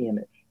shot the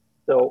image.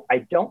 So I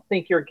don't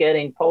think you're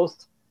getting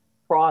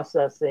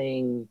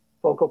post-processing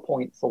focal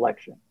point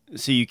selection.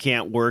 So you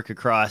can't work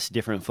across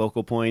different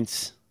focal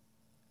points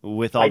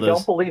with all those? I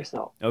don't believe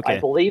so. Okay. I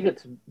believe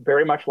it's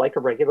very much like a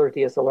regular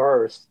DSLR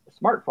or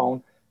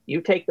smartphone. You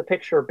take the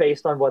picture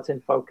based on what's in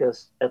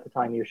focus at the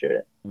time you shoot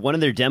it. One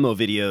of their demo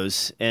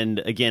videos, and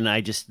again, I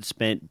just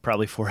spent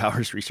probably 4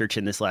 hours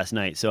researching this last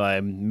night, so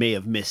I may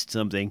have missed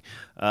something.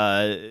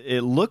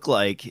 It looked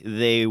like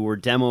they were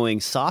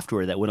demoing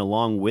software that went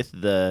along with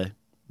the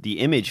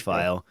image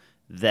file,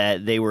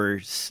 that they were,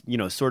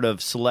 sort of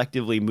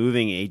selectively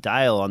moving a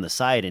dial on the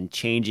side and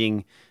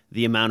changing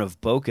the amount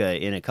of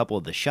bokeh in a couple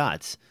of the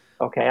shots.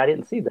 Okay, I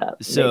didn't see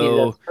that.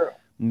 So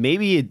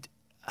maybe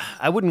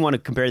I wouldn't want to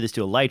compare this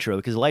to a Lytro,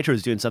 because Lytro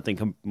is doing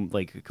something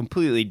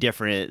completely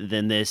different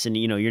than this, and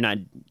you're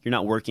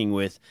not working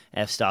with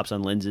f-stops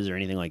on lenses or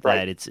anything like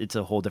that. It's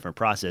a whole different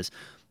process.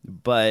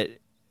 But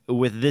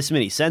with this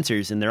many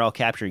sensors and they're all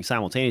capturing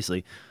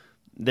simultaneously,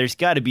 there's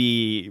got to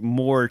be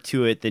more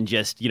to it than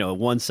just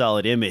one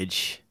solid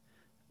image.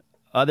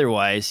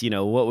 Otherwise,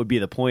 what would be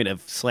the point of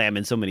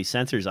slamming so many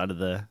sensors onto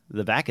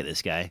the back of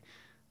this guy?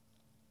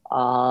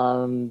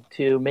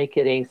 To make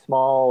it a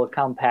small,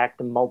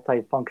 compact, and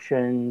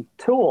multifunction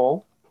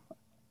tool.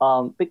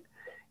 But,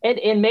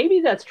 And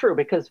maybe that's true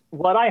because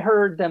what I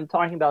heard them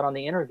talking about on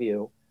the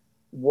interview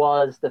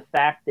was the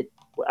fact that,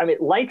 I mean,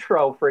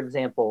 Lytro, for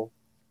example,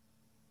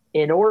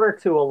 in order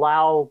to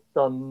allow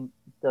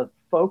the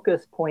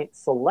focus point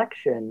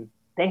selection,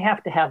 they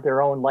have to have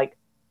their own like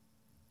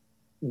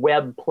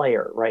web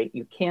player, right?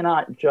 You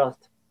cannot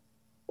just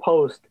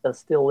post a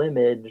still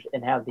image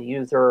and have the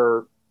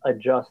user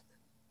adjust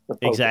the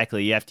focus.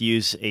 Exactly. You have to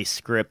use a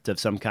script of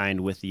some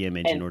kind with the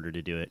image in order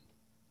to do it.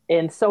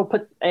 And so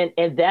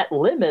and that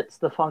limits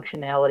the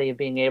functionality of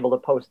being able to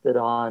post it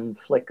on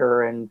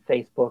Flickr and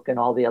Facebook and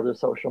all the other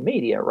social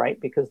media, right?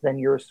 Because then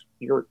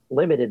you're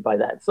limited by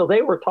that. So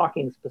they were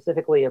talking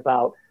specifically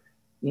about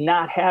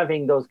not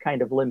having those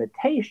kind of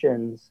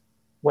limitations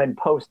when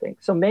posting.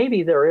 So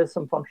maybe there is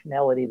some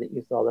functionality that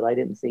you saw that I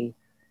didn't see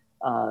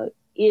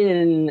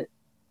in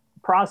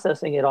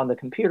processing it on the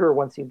computer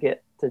once you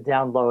get to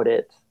download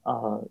it.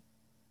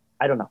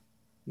 I don't know.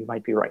 You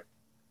might be right.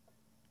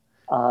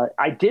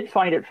 I did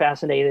find it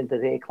fascinating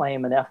that they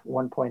claim an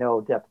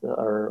f1.0 depth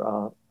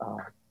or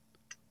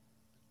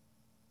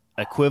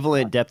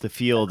equivalent depth of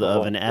field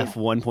of an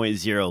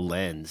f1.0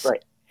 lens.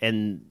 Right.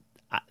 And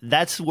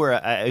that's where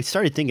I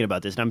started thinking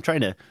about this, and I'm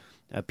trying to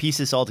piece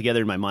this all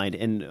together in my mind.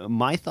 And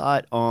my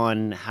thought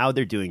on how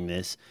they're doing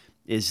this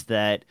is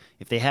that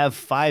if they have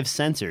 5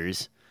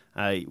 sensors,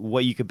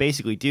 what you could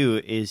basically do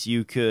is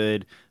you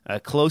could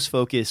close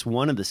focus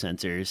one of the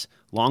sensors,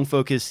 long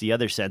focus the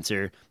other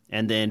sensor,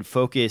 and then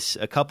focus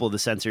a couple of the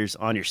sensors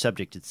on your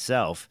subject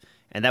itself.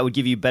 And that would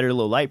give you better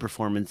low light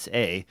performance,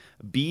 A.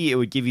 B, it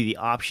would give you the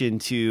option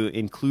to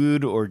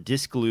include or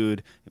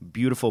disclude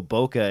beautiful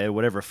bokeh at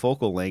whatever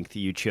focal length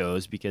you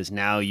chose, because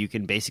now you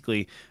can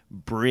basically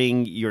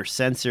bring your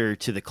sensor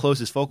to the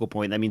closest focal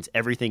point. That means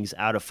everything's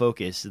out of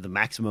focus, the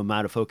maximum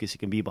amount of focus it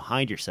can be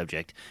behind your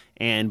subject.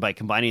 And by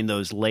combining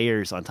those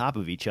layers on top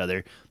of each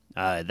other,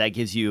 that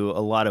gives you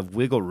a lot of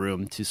wiggle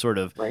room to sort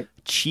of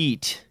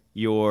cheat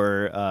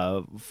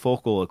your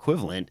focal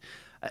equivalent.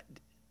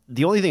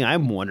 The only thing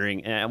I'm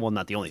wondering, well,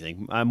 not the only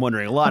thing, I'm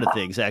wondering a lot of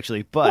things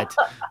actually, but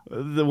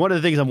one of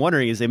the things I'm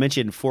wondering is they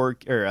mentioned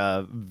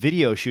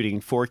video shooting,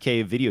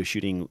 4K video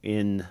shooting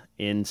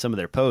in some of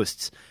their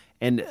posts,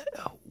 and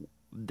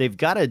they've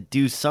got to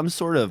do some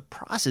sort of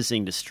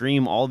processing to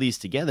stream all these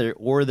together,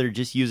 or they're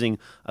just using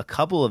a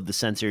couple of the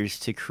sensors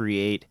to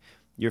create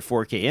your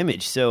 4K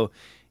image. So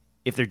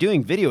if they're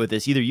doing video with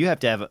this, either you have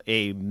to have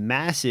a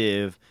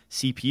massive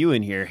CPU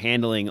in here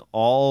handling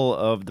all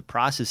of the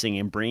processing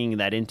and bringing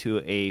that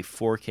into a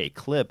 4K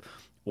clip,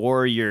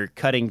 or you're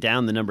cutting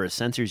down the number of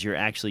sensors you're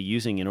actually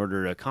using in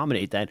order to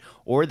accommodate that,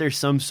 or there's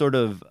some sort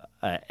of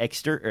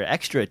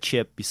extra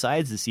chip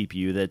besides the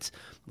CPU that's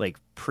like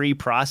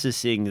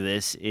pre-processing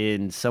this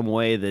in some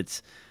way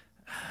that's,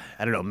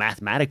 I don't know,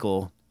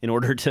 mathematical in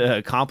order to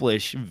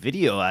accomplish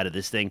video out of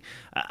this thing.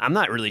 I'm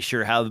not really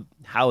sure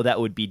how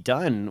that would be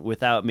done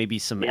without maybe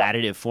some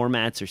additive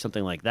formats or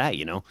something like that,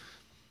 you know?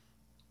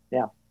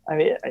 Yeah. I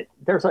mean,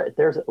 there's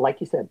like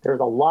you said, there's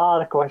a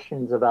lot of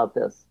questions about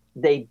this.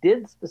 They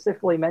did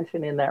specifically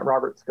mention in that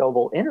Robert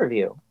Scoble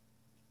interview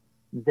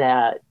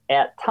that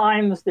at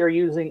times they're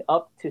using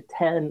up to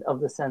 10 of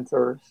the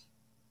sensors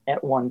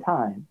at one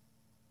time.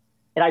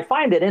 And I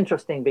find it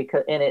interesting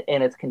because, and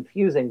it's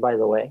confusing, by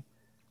the way,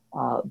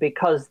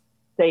 because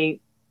they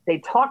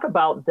talk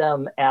about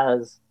them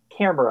as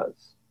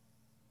cameras.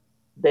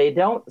 They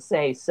don't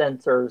say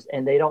sensors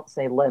and they don't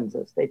say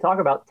lenses. They talk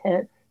about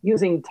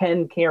using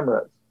 10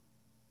 cameras.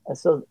 And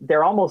so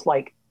they're almost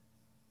like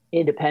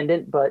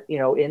independent, but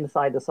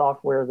inside the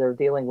software they're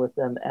dealing with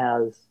them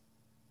as.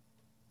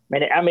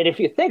 I mean, if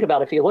you think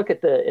about it, if you look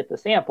at the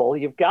sample,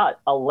 you've got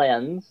a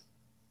lens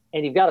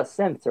and you've got a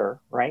sensor,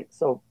 right?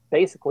 So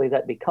basically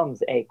that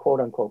becomes a quote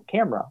unquote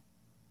camera.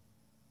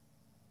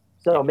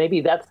 So maybe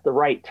that's the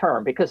right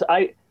term, because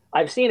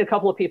I've seen a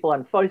couple of people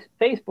on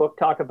Facebook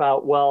talk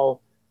about,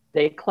 well,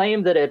 they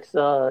claim that it's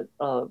a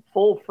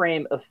full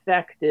frame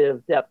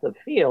effective depth of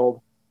field,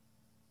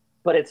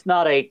 but it's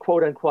not a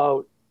quote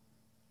unquote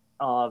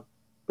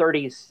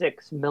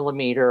 36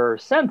 millimeter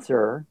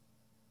sensor.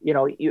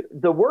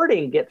 The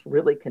wording gets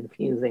really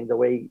confusing the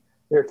way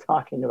they're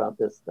talking about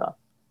this stuff.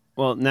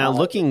 Well, now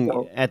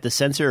looking at the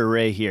sensor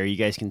array here, you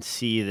guys can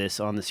see this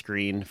on the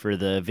screen. For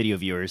the video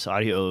viewers.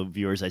 Audio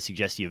viewers, I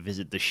suggest you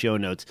visit the show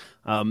notes.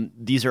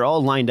 These are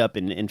all lined up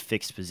in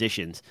fixed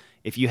positions.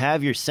 If you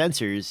have your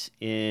sensors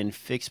in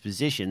fixed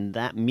position,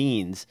 that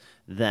means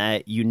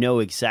that you know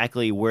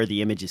exactly where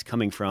the image is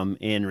coming from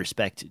in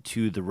respect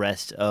to the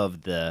rest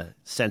of the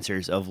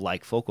sensors of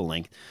like focal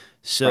length.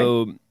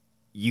 So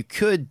you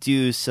could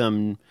do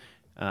some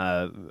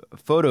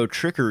photo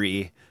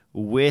trickery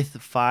with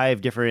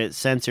 5 different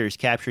sensors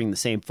capturing the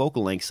same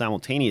focal length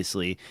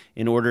simultaneously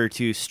in order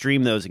to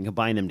stream those and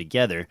combine them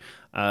together.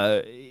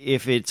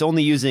 If it's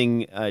only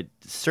using a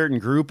certain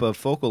group of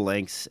focal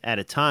lengths at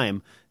a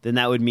time, then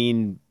that would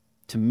mean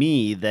to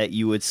me that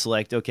you would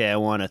select, okay, I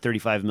want a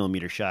 35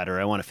 millimeter shot,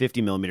 or I want a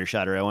 50 millimeter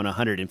shot, or I want a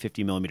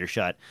 150 millimeter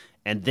shot,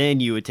 and then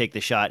you would take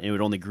the shot and it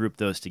would only group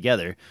those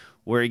together.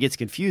 Where it gets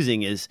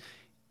confusing is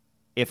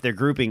if they're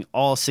grouping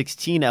all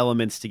 16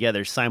 elements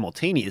together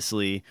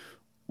simultaneously,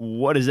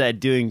 what is that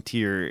doing to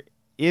your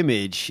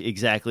image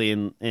exactly,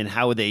 and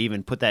how would they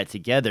even put that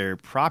together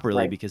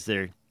properly? Right. Because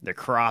they're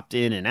cropped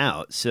in and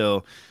out.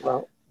 So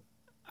Well,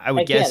 I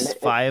would again, guess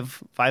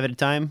five at a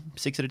time,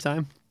 6 at a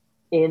time.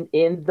 in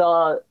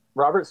the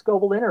Robert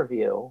Scoble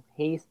interview,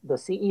 the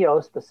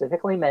CEO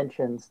specifically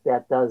mentions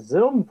that the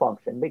zoom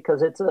function,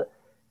 because it's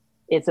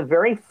a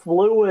very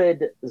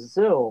fluid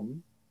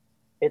zoom.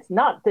 It's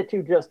not that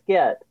you just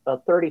get a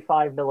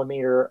 35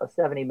 millimeter, a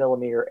 70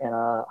 millimeter, and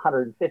a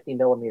 150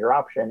 millimeter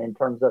option in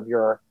terms of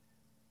your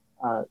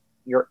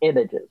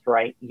images,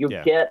 right? You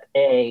get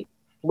a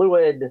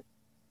fluid,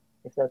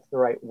 if that's the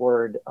right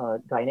word,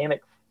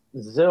 dynamic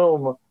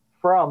zoom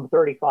from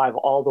 35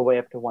 all the way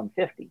up to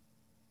 150.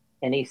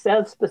 And he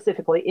says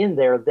specifically in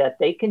there that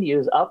they can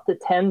use up to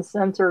 10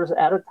 sensors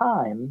at a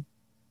time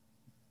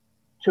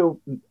to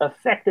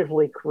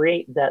effectively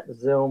create that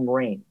zoom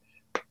range.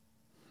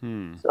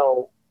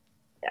 So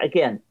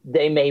again,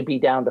 they may be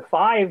down to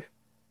 5.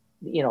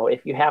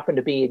 If you happen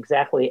to be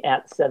exactly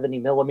at 70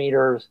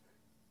 millimeters,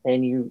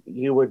 and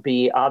you would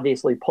be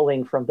obviously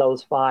pulling from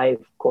those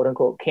 5 quote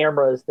unquote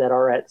cameras that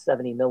are at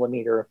 70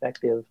 millimeter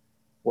effective,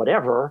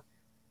 whatever.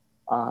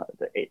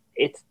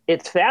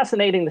 It's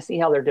fascinating to see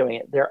how they're doing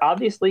it. They're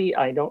obviously,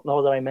 I don't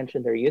know that I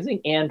mentioned, they're using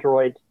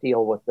Android to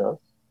deal with this.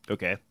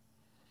 Okay.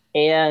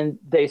 And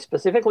they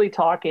specifically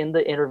talk in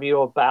the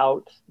interview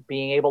about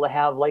being able to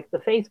have like the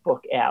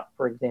Facebook app,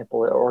 for example,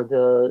 or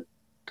the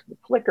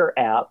Flickr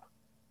app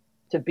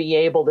to be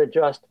able to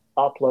just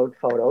upload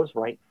photos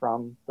right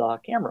from the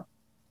camera.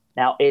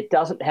 Now, it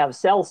doesn't have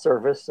cell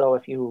service, so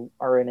if you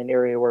are in an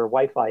area where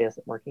Wi-Fi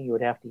isn't working, you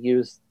would have to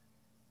use,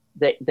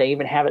 they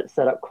even have it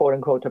set up, quote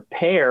unquote, to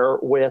pair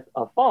with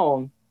a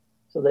phone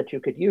so that you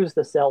could use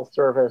the cell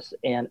service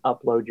and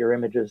upload your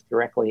images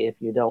directly if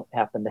you don't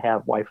happen to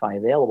have Wi-Fi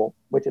available,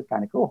 which is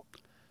kind of cool.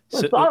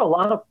 So, I thought a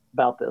lot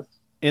about this.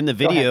 In the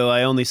video,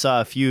 I only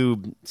saw a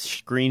few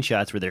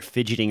screenshots where they're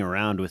fidgeting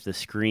around with the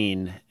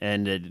screen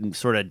and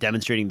sort of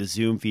demonstrating the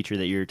zoom feature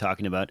that you're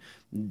talking about.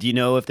 Do you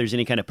know if there's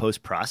any kind of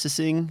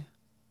post-processing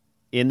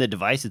in the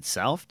device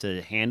itself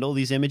to handle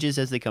these images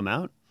as they come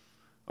out?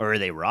 Or are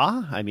they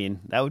raw? I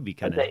mean, that would be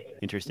kind of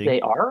interesting.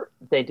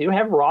 They do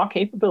have raw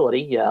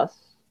capability, yes.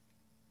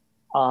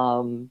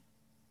 And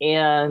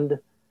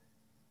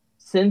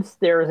since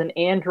there's an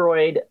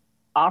Android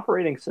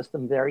operating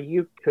system there,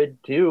 you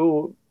could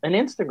do an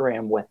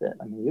Instagram with it.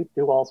 I mean, you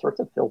do all sorts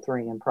of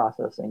filtering and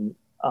processing.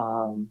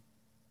 I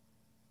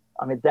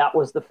mean, that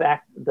was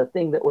the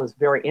thing that was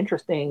very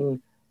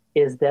interesting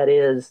is that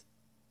is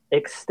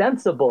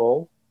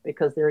extensible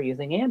because they're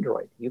using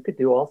Android. You could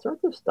do all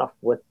sorts of stuff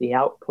with the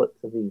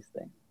outputs of these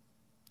things.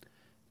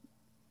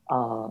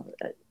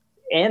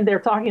 And they're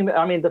talking about,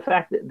 I mean, the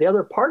fact that the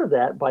other part of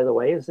that, by the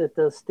way, is that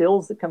the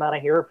stills that come out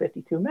of here are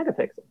 52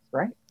 megapixels,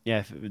 right?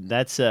 Yeah,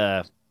 that's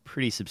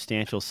pretty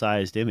substantial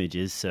sized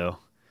images. So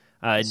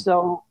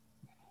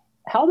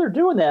how they're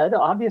doing that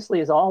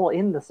obviously is all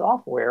in the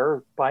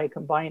software by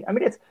combining. I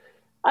mean,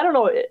 I don't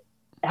know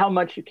how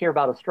much you care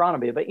about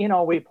astronomy, but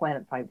we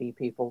Planet 5D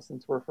people,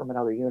 since we're from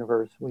another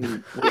universe, we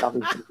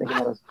obviously think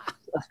about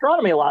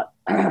astronomy a lot.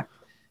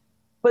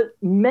 But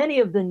many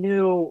of the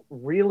new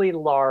really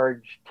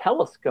large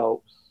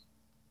telescopes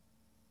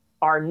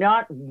are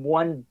not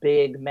one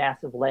big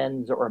massive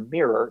lens or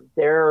mirror.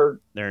 They're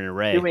an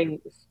array.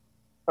 Doing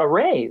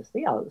arrays,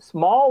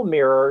 small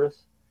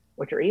mirrors,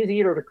 which are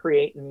easier to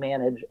create and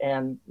manage,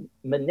 and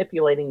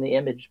manipulating the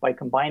image by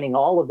combining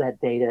all of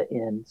that data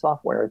in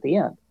software at the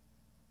end.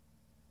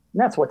 And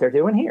that's what they're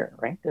doing here,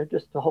 right? They're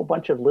just a whole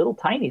bunch of little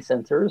tiny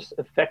sensors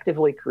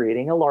effectively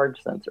creating a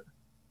large sensor.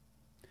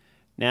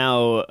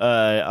 Now,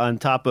 on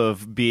top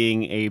of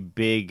being a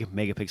big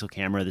megapixel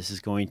camera, this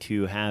is going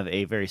to have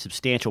a very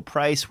substantial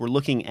price. We're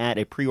looking at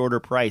a pre-order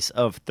price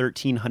of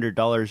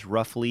 $1,300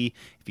 roughly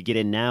if you get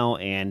in now,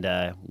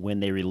 and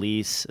when they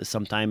release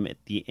sometime at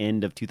the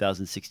end of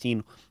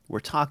 2016, we're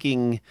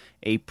talking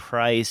a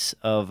price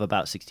of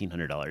about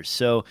 $1,600.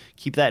 So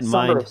keep that in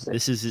mind.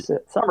 This is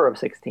summer of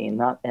 16,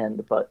 not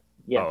end, but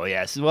yeah. Oh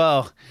yes,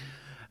 well.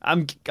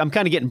 I'm kind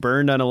of getting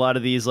burned on a lot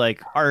of these.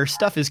 Like, our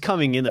stuff is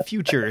coming in the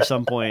future at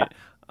some point.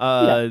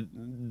 The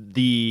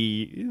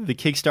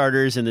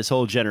Kickstarters and this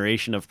whole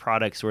generation of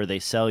products where they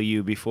sell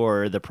you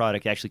before the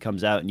product actually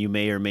comes out, and you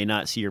may or may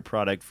not see your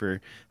product for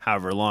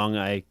however long.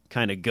 I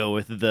kind of go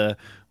with the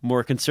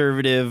more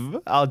conservative,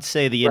 I'd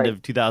say the end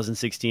of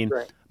 2016.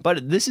 Right.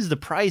 But this is the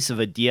price of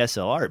a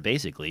DSLR,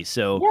 basically.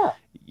 So,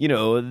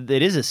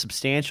 it is a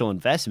substantial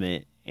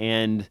investment,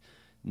 and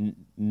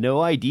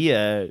no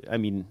idea. I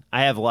mean,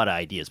 I have a lot of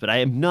ideas, but I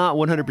am not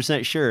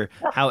 100% sure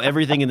how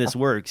everything in this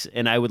works.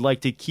 And I would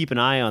like to keep an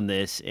eye on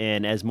this.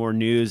 And as more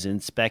news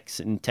and specs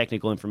and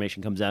technical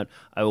information comes out,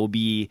 I will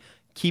be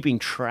keeping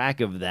track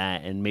of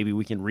that. And maybe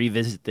we can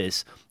revisit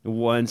this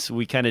once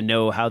we kind of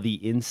know how the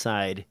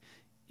inside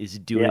is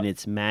doing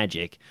its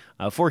magic.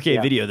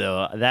 4K video,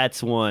 though,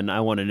 that's one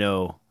I want to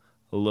know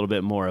a little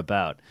bit more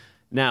about.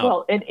 Now,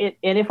 well, and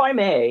if I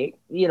may,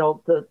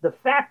 the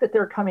fact that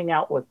they're coming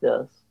out with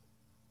this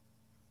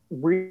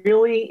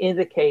really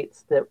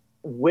indicates that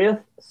with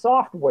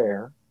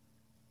software,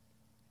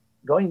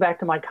 going back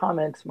to my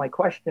comments, my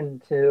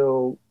question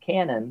to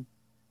Canon,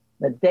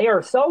 that they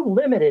are so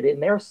limited in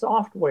their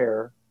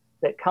software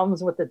that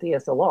comes with the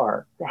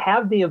DSLR to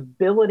have the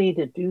ability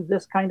to do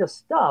this kind of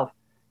stuff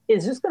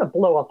is just going to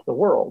blow up the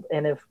world.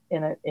 And if,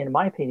 in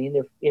my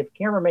opinion, if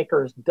camera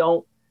makers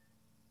don't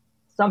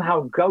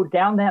somehow go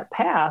down that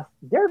path,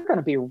 they're going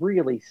to be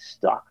really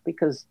stuck.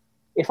 Because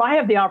if I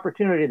have the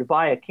opportunity to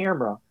buy a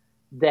camera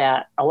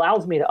that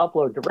allows me to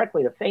upload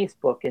directly to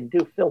Facebook and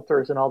do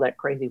filters and all that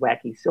crazy,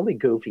 wacky, silly,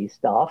 goofy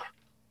stuff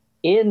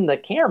in the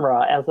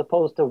camera, as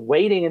opposed to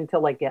waiting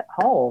until I get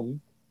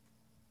home,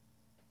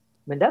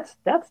 I mean, that's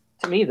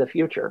to me the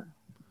future.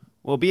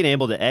 Well, being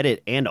able to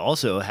edit and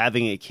also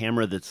having a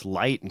camera that's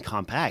light and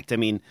compact. I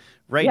mean,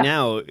 right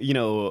now,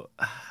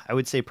 I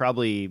would say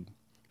probably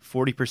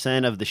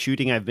 40% of the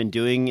shooting I've been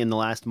doing in the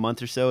last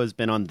month or so has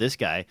been on this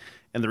guy.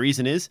 And the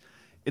reason is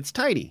it's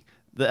tiny.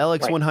 The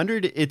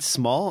LX100, it's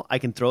small. I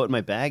can throw it in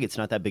my bag. It's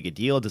not that big a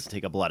deal. It doesn't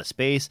take up a lot of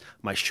space.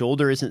 My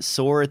shoulder isn't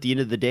sore at the end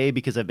of the day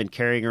because I've been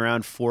carrying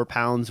around 4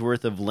 pounds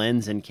worth of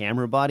lens and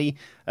camera body.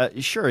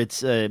 Sure,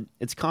 it's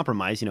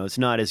compromised. It's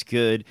not as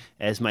good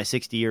as my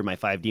 60 or my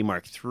 5D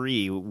Mark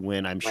III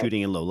when I'm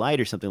shooting in low light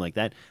or something like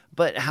that.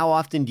 But how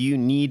often do you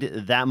need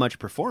that much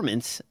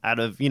performance out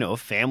of,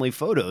 family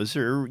photos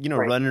or,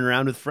 running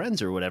around with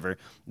friends or whatever?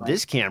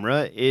 This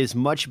camera is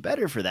much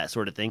better for that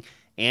sort of thing.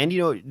 And,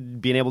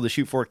 being able to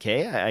shoot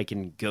 4K, I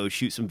can go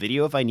shoot some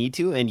video if I need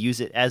to and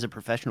use it as a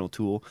professional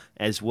tool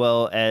as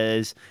well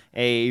as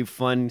a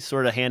fun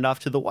sort of handoff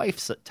to the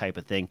wife type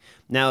of thing.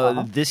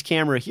 Now, this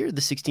camera here,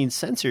 the 16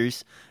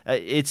 sensors,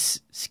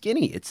 it's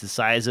skinny. It's the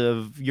size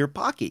of your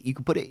pocket. You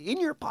can put it in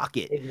your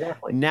pocket.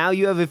 Exactly. Now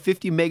you have a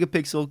 50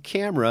 megapixel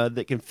camera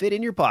that can fit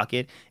in your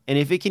pocket. And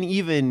if it can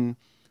even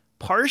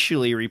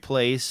partially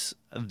replace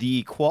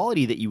the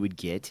quality that you would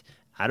get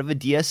out of a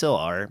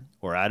DSLR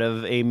or out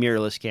of a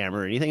mirrorless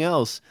camera or anything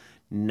else,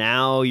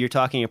 now you're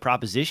talking a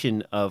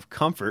proposition of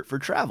comfort for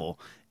travel.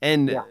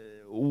 And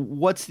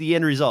what's the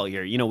end result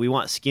here? We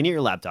want skinnier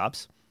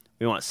laptops.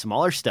 We want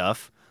smaller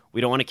stuff. We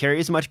don't want to carry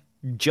as much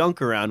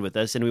junk around with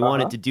us, and we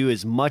want it to do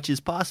as much as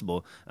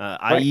possible,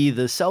 i.e.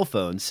 the cell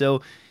phone.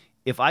 So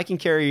if I can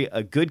carry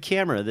a good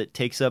camera that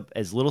takes up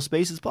as little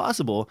space as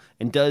possible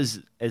and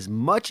does as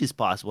much as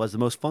possible, has the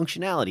most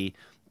functionality,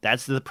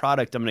 that's the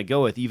product I'm going to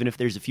go with, even if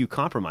there's a few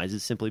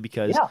compromises, simply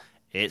because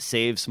it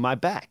saves my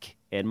back.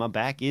 And my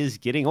back is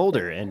getting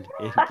older, and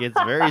it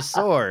gets very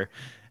sore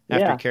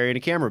after carrying a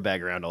camera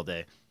bag around all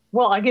day.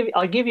 Well,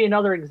 I'll give you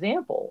another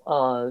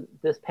example.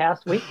 This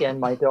past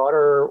weekend, my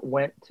daughter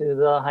went to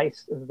the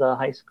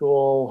high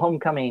school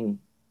homecoming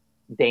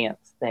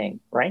dance thing,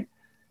 right?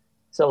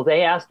 So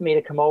they asked me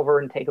to come over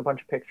and take a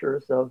bunch of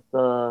pictures of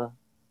the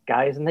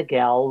guys and the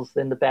gals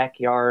in the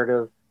backyard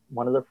of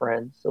one of the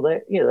friends. So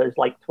there's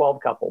like 12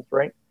 couples,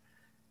 right?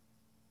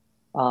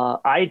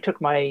 I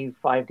took my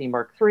 5D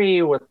Mark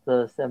III with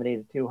the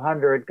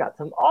 70-200, got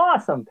some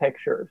awesome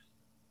pictures,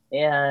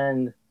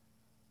 and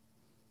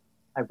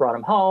I brought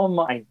them home.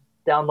 I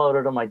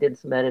downloaded them. I did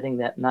some editing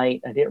that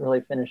night. I didn't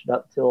really finish it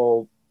up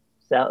till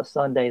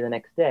Sunday the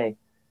next day.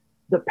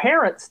 The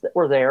parents that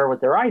were there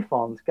with their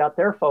iPhones got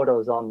their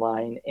photos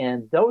online,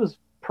 and those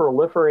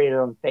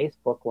proliferated on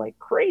Facebook like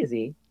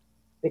crazy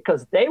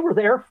because they were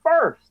there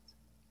first.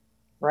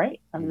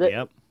 Right?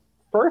 And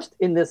first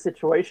in this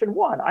situation,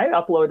 I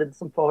uploaded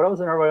some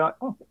photos and everybody went,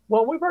 oh,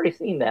 well, we've already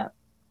seen that.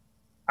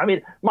 I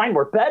mean, mine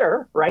were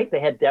better, right? They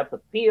had depth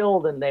of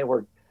field and they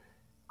were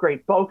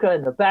great bokeh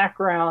in the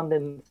background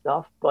and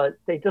stuff, but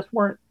they just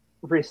weren't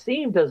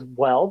received as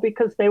well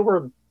because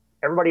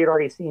everybody had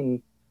already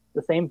seen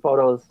the same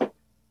photos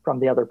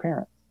from the other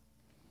parents.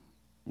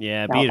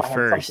 Yeah, being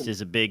first is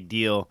a big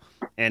deal.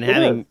 And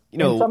having,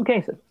 in some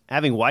cases,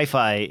 having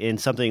Wi-Fi in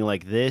something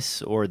like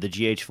this or the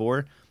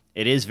GH4,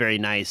 it is very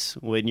nice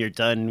when you're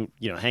done,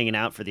 hanging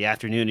out for the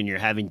afternoon and you're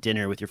having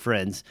dinner with your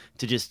friends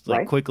to just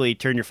quickly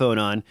turn your phone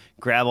on,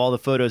 grab all the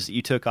photos that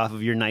you took off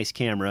of your nice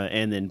camera,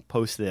 and then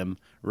post them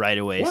right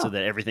away so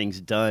that everything's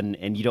done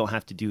and you don't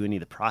have to do any of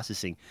the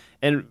processing.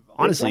 And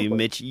honestly,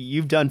 Mitch,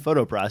 you've done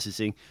photo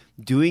processing.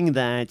 Doing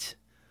that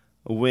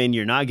when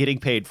you're not getting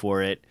paid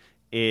for it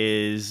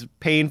is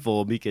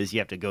painful because you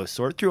have to go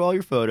sort through all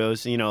your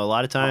photos. A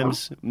lot of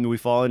times we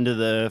fall into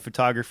the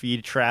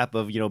photography trap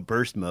of,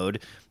 burst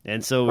mode.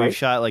 And so we've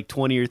shot like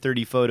 20 or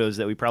 30 photos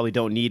that we probably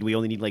don't need. We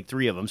only need like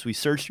 3 of them. So we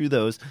search through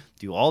those,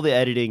 do all the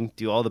editing,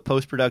 do all the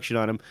post-production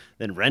on them,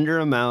 then render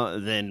them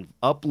out, then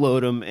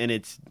upload them. And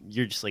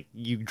you're just like,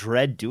 you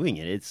dread doing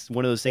it. It's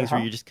one of those things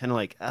where you're just kind of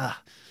like, I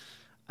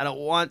don't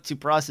want to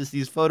process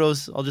these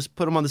photos. I'll just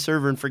put them on the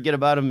server and forget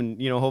about them.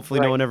 And, hopefully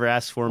no one ever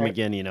asks for them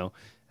again,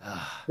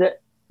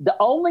 The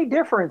only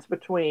difference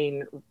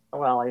between,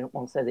 well, I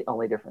won't say the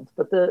only difference,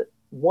 but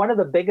one of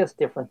the biggest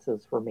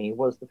differences for me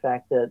was the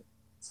fact that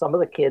some of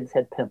the kids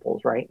had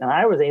pimples, right? And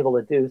I was able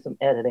to do some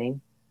editing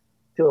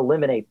to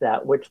eliminate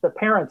that, which the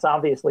parents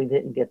obviously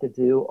didn't get to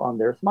do on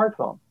their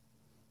smartphone.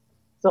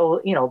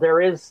 So,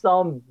 there is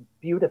some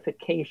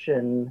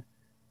beautification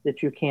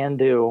that you can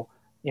do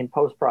in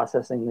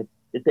post-processing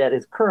that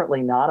is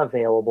currently not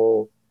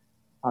available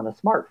on a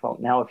smartphone.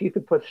 Now, if you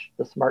could push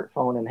the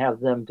smartphone and have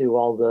them do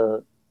all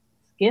the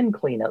skin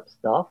cleanup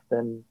stuff,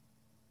 then,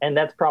 and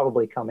that's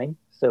probably coming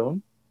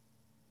soon.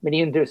 I mean,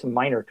 you can do some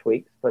minor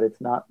tweaks, but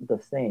it's not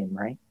the same,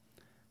 right?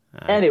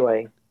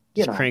 Anyway,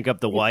 just crank up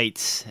the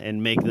whites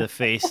and make the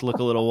face look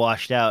a little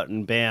washed out,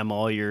 and bam,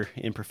 all your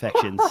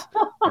imperfections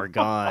are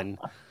gone.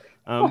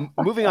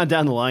 Moving on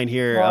down the line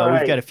here,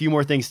 we've got a few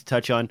more things to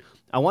touch on.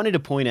 I wanted to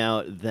point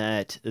out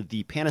that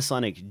the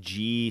Panasonic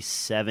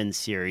G7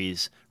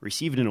 series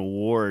received an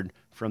award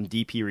from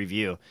DP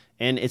Review,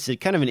 and it's a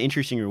kind of an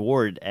interesting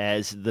award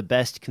as the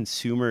best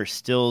consumer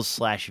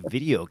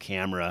stills/video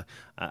camera.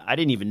 I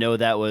didn't even know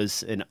that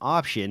was an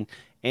option,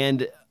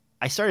 and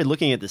I started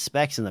looking at the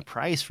specs and the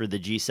price for the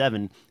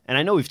G7, and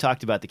I know we've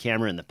talked about the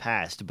camera in the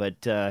past,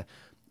 but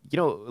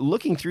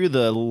looking through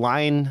the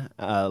line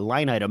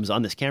items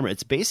on this camera,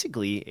 it's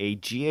basically a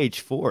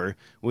GH4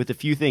 with a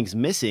few things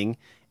missing,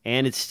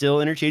 and it's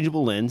still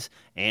interchangeable lens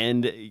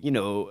and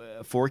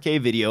 4K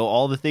video,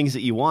 all the things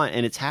that you want,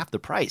 and it's half the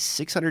price,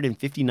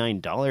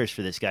 $659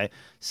 for this guy.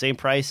 Same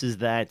price as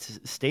that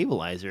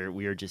stabilizer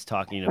we were just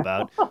talking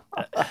about.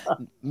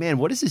 Man,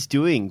 what is this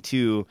doing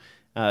to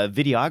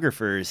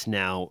videographers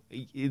now?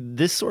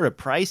 This sort of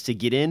price to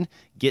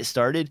get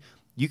started,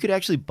 you could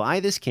actually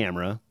buy this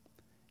camera,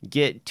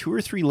 get 2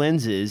 or 3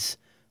 lenses,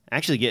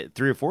 actually get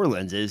 3 or 4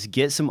 lenses,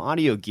 get some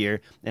audio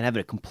gear, and have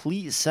a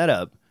complete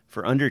setup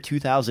for under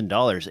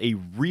 $2,000, a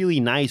really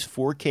nice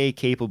 4K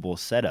capable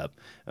setup.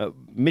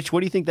 Mitch,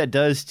 what do you think that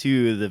does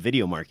to the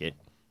video market?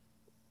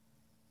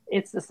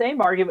 It's the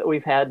same argument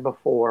we've had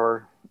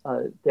before.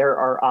 There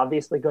are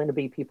obviously going to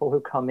be people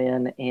who come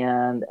in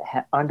and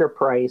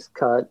underprice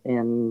cut,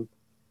 and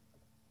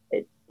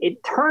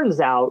it turns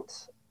out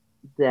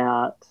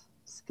that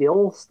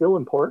skill still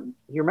important.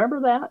 You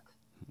remember that?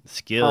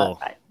 Skill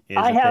is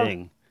a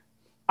thing.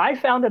 I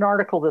found an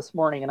article this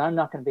morning, and I'm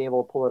not going to be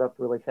able to pull it up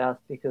really fast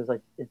because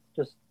it's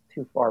just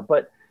too far.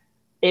 But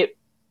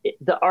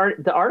the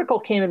article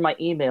came in my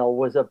email,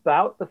 was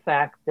about the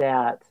fact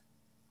that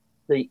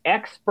the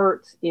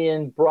experts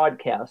in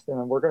broadcast,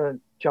 and we're going to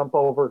jump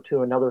over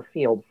to another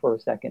field for a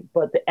second,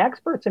 but the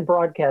experts in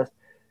broadcast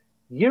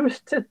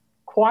used to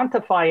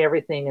quantify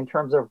everything in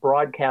terms of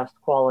broadcast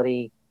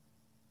quality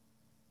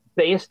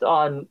based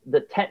on the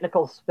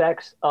technical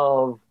specs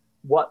of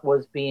what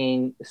was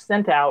being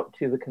sent out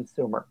to the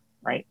consumer,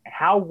 right?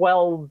 How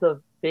well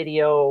the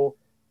video,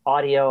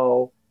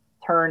 audio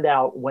turned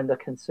out when the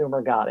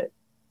consumer got it.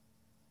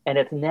 And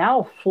it's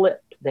now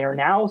flipped. They're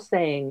now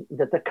saying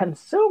that the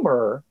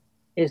consumer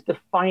is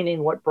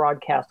defining what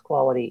broadcast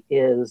quality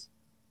is.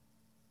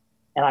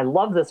 And I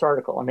love this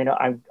article. I mean,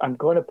 I'm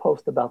going to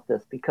post about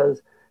this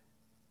because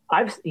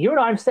you and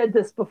I have said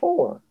this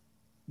before.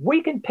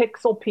 We can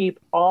pixel peep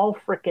all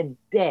freaking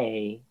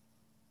day,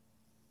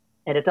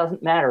 and it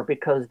doesn't matter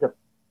because the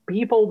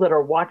people that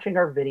are watching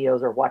our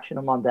videos are watching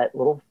them on that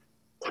little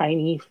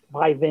tiny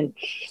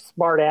 5-inch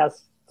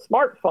smart-ass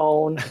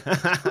smartphone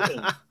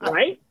screen,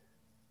 right?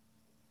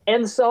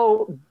 And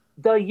so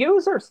the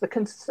users, the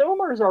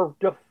consumers are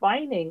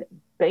defining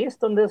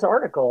based on this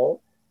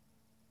article,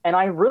 and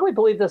I really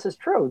believe this is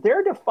true.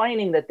 They're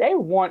defining that they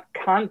want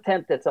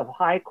content that's of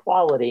high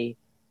quality,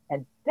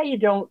 and they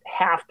don't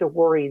have to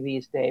worry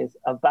these days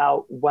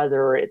about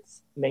whether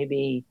it's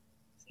maybe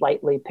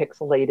slightly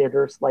pixelated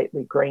or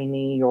slightly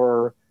grainy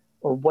or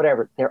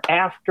whatever. They're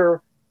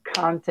after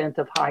content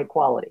of high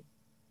quality.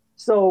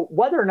 So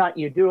whether or not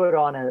you do it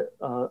on a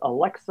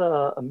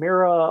Alexa, a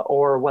Mira,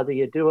 or whether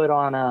you do it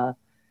on a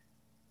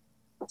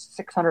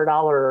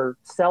 $600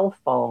 cell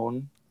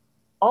phone,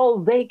 all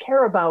they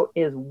care about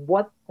is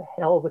what the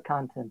hell the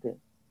content is.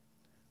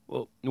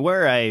 Well,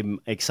 where I'm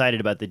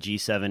excited about the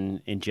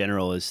G7 in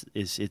general is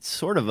it's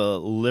sort of a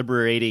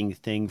liberating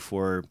thing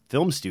for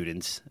film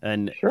students.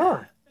 And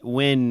sure.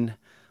 When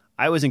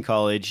I was in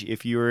college,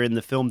 if you were in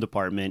the film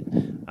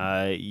department,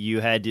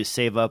 you had to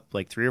save up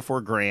like $3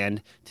 or $4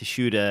 grand to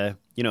shoot a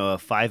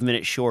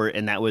 5-minute short,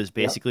 and that was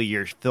basically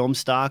your film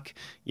stock,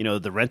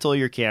 the rental of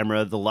your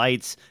camera, the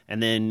lights,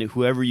 and then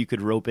whoever you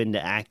could rope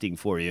into acting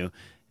for you.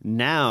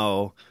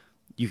 Now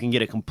you can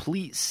get a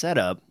complete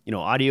setup,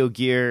 audio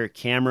gear,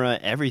 camera,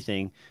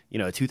 everything, a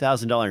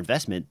 $2,000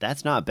 investment.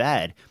 That's not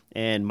bad.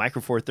 And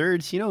Micro Four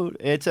Thirds,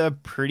 it's a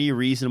pretty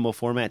reasonable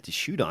format to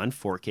shoot on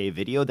 4K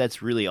video.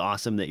 That's really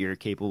awesome that you're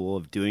capable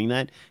of doing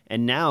that.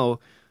 And now,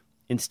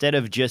 instead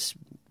of just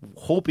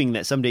hoping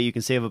that someday you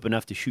can save up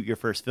enough to shoot your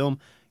first film,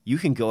 you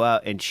can go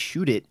out and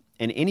shoot it,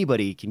 and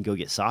anybody can go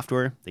get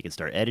software. They can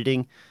start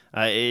editing.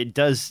 It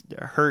does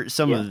hurt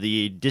some of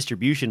the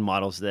distribution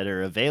models that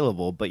are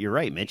available, but you're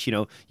right, Mitch.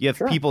 You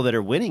have people that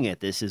are winning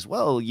at this as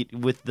well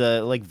with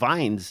the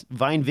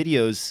Vine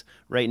videos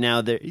right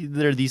now. There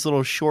are these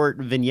little short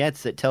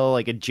vignettes that tell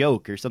like a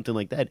joke or something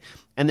like that,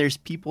 and there's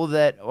people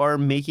that are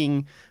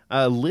making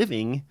a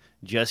living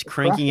just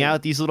cranking Crushing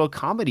out these little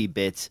comedy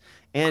bits.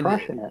 And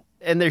Crushing it.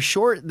 and they're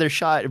short, they're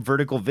shot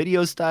vertical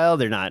video style.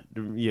 They're not,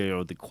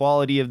 the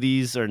quality of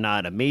these are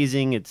not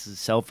amazing. It's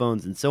cell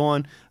phones and so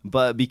on.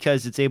 But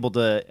because it's able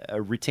to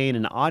retain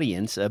an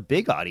audience, a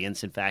big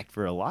audience, in fact,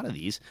 for a lot of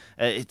these,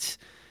 it's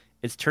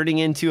turning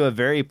into a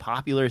very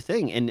popular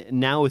thing. And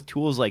now with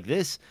tools like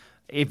this,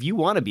 if you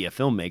want to be a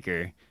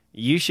filmmaker,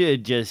 you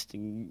should just,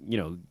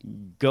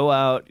 go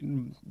out,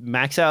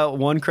 max out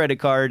one credit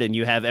card, and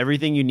you have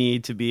everything you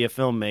need to be a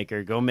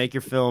filmmaker. Go make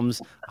your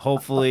films.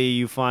 Hopefully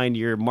you find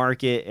your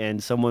market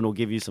and someone will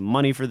give you some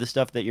money for the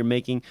stuff that you're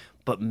making.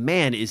 But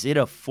man, is it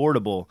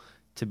affordable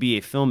to be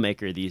a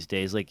filmmaker these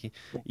days. Like,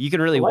 you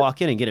can really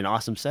walk in and get an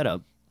awesome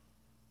setup.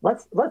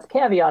 Let's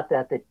caveat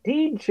that the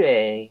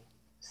DJ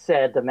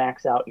said to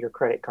max out your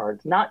credit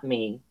cards, not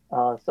me.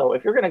 So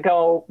if you're going to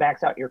go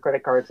max out your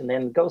credit cards and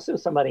then go sue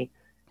somebody,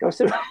 go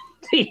sue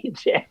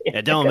DJ.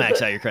 Yeah, don't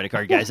max out your credit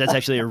card, guys. That's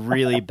actually a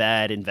really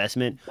bad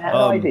investment. Bad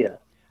idea.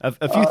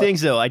 A few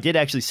things, though. I did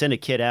actually send a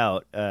kid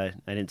out. I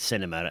didn't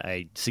send him out.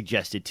 I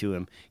suggested to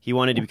him. He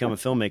wanted to become a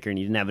filmmaker, and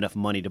he didn't have enough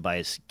money to buy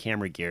his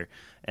camera gear.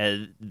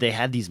 They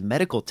had these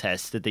medical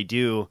tests that they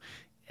do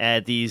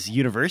at these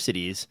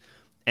universities,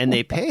 and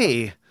they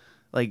pay.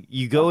 Like,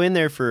 you go in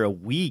there for a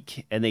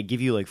week, and they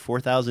give you like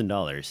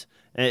 $4,000.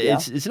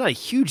 It's not a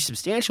huge,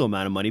 substantial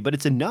amount of money, but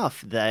it's enough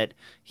that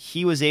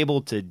he was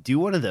able to do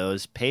one of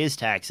those, pay his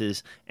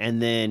taxes,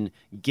 and then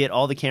get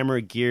all the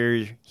camera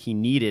gear he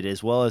needed,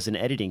 as well as an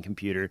editing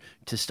computer,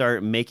 to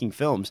start making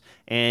films.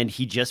 And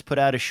he just put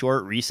out a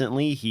short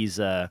recently. He's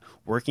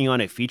working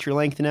on a feature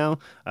length now.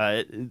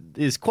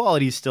 His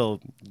quality's still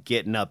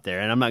getting up there,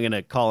 and I'm not going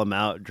to call him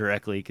out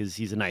directly because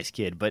he's a nice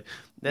kid, but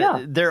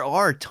there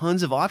are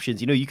tons of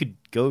options. You could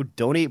go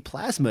donate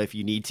plasma if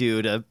you need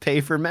to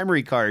pay for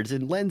memory cards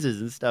and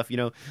lenses and stuff.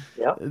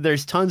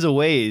 There's tons of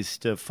ways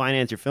to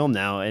finance your film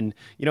now. And,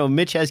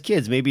 Mitch has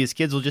kids. Maybe his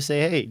kids will just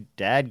say, hey,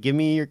 Dad, give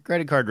me your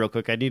credit card real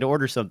quick. I need to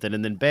order something.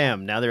 And then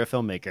bam, now they're a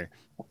filmmaker.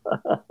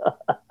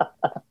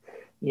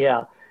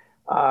 Yeah.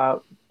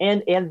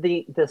 And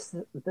the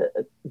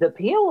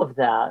appeal of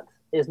that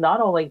is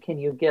not only can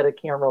you get a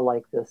camera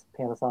like this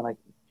Panasonic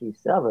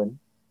G7,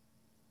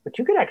 but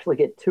you could actually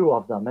get two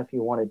of them if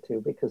you wanted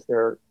to, because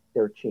they're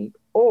cheap.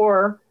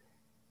 Or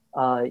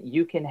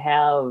you can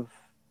have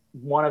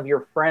one of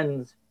your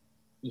friends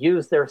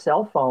use their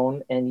cell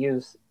phone and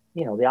use,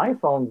 the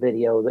iPhone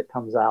video that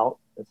comes out,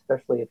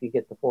 especially if you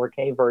get the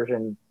 4K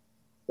version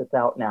that's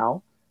out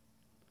now.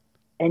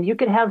 And you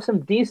can have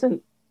some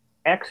decent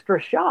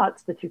extra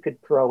shots that you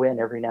could throw in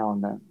every now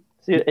and then.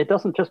 So it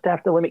doesn't just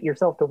have to limit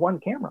yourself to one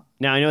camera.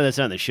 Now, I know that's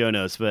not in the show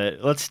notes, but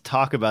let's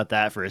talk about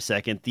that for a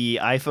second. The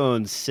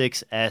iPhone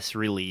 6S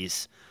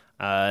release,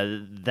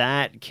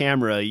 that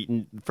camera,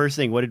 first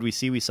thing, what did we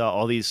see? We saw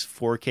all these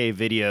 4K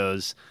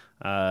videos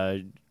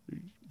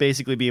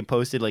basically being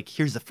posted, like,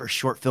 here's the first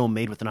short film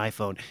made with an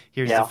iPhone.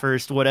 Here's the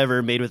first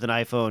whatever made with an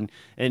iPhone.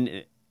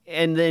 And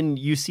then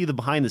you see the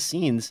behind the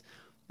scenes.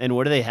 And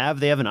what do they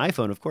have? They have an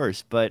iPhone, of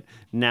course, but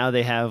now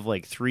they have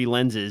like 3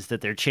 lenses that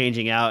they're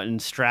changing out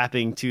and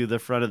strapping to the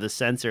front of the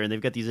sensor, and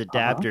they've got these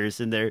adapters,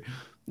 and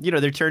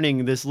they're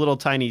turning this little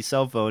tiny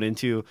cell phone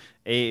into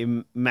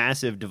a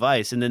massive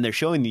device, and then they're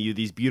showing you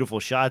these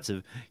beautiful shots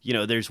of,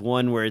 there's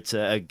one where it's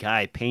a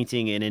guy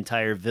painting an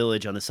entire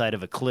village on the side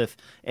of a cliff,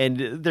 and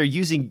they're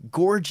using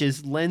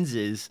gorgeous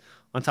lenses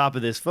on top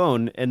of this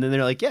phone, and then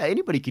they're like, yeah,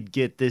 anybody could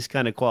get this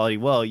kind of quality.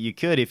 Well, you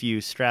could if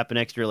you strap an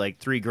extra like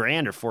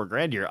 $3,000 or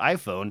 $4,000 to your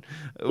iPhone.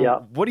 Yeah.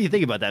 What do you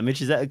think about that,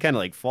 Mitch? Is that kind of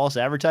like false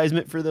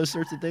advertisement for those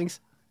sorts of things?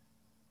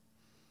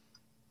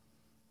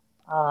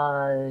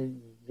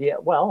 Yeah,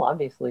 well,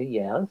 obviously,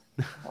 yes.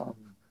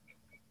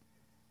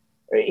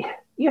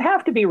 You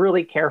have to be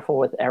really careful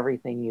with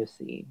everything you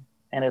see.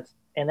 And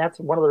that's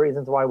one of the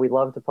reasons why we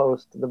love to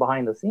post the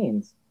behind the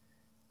scenes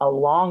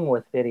along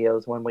with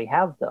videos when we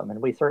have them.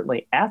 And we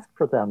certainly ask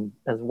for them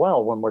as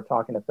well when we're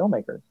talking to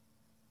filmmakers,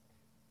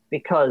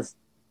 because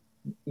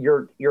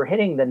you're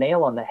hitting the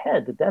nail on the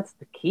head. That's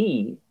the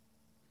key.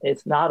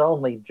 It's not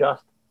only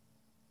just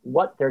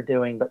what they're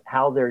doing, but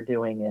how they're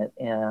doing it.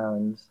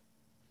 And,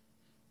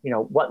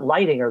 what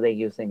lighting are they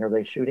using? Are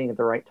they shooting at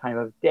the right time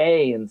of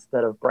day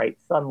instead of bright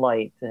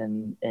sunlight,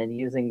 and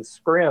using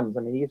scrims?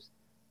 I mean,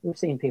 you've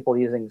seen people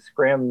using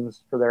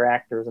scrims for their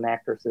actors and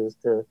actresses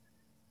to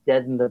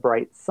deaden the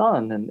bright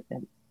sun,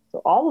 and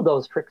so all of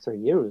those tricks are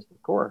used,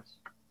 of course.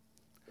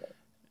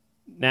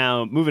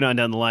 Now, moving on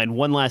down the line,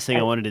 one last thing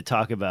I wanted to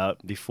talk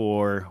about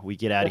before we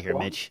get out of here,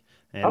 Mitch.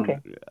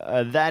 And,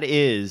 that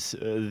is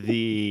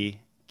the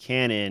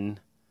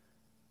Canon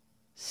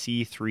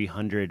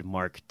C300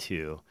 Mark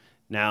II.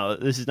 Now,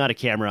 this is not a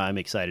camera I'm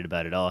excited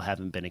about at all. I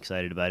haven't been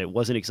excited about it.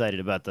 Wasn't excited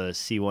about the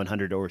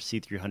C100 or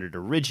C300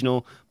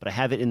 original, but I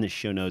have it in the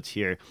show notes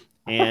here.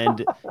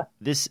 And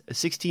this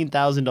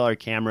 $16,000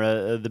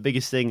 camera, the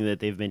biggest thing that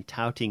they've been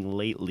touting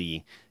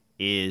lately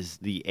is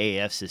the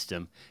AF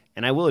system.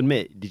 And I will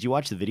admit, did you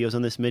watch the videos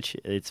on this, Mitch?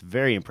 It's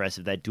very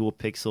impressive. That dual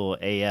pixel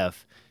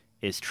AF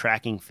is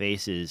tracking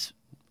faces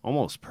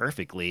almost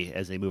perfectly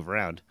as they move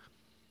around.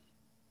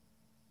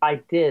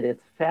 I did.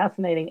 It's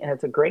fascinating, and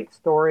it's a great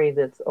story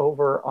that's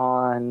over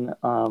on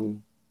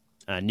Newsshooter.com.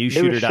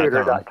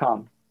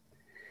 newsshooter.com.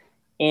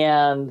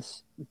 And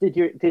did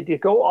you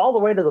go all the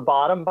way to the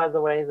bottom? By the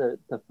way,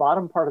 the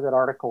bottom part of that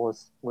article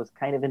was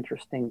kind of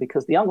interesting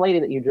because the young lady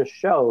that you just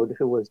showed,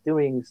 who was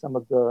doing some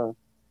of the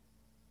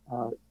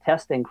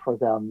testing for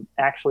them,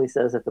 actually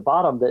says at the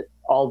bottom that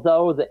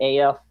although the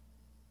AF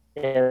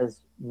is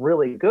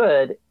really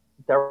good,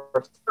 there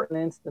were certain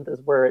instances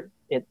where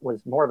it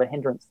was more of a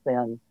hindrance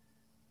than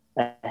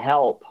a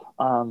help.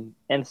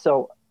 And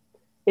so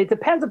it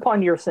depends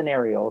upon your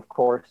scenario, of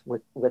course.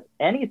 With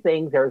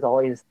anything, there's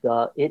always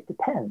it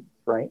depends,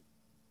 right?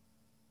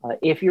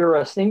 If you're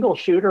a single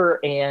shooter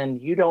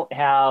and you don't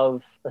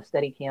have a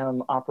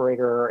Steadicam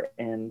operator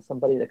and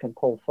somebody that can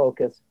pull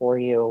focus for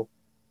you,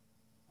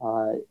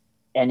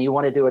 and you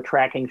want to do a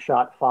tracking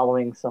shot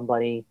following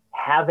somebody,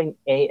 having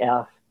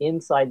AF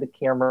inside the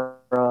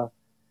camera,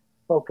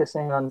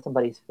 focusing on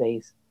somebody's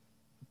face,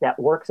 that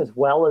works as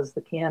well as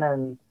the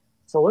Canon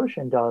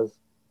solution does,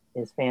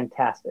 is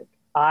fantastic.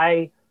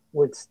 I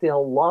would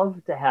still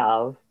love to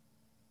have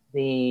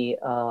the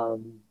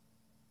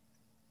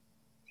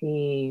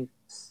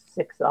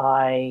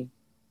T6i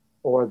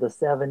or the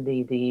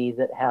 70D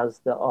that has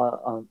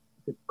the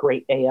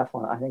great AF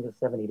on it. I think it's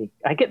 70D.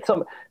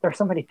 There's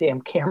so many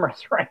damn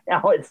cameras right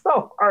now. It's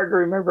so hard to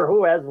remember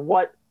who has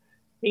what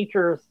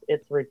features.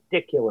 It's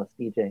ridiculous,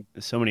 DJ.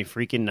 There's so many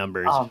freaking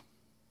numbers.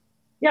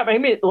 Yeah, I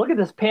mean, look at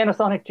this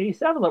Panasonic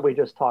G7 that we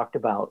just talked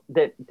about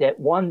that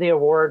won the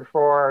award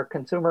for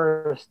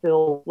Consumer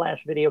Still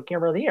Flash Video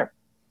Camera of the Year.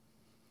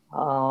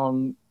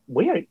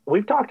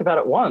 We've talked about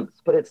it once,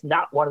 but it's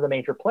not one of the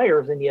major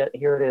players, and yet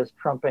here it is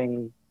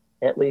trumping,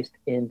 at least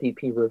in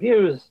DP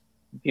Review's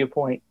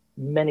viewpoint,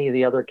 many of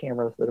the other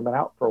cameras that have been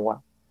out for a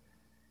while.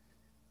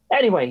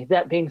 Anyway,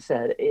 that being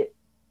said,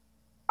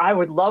 I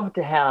would love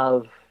to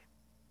have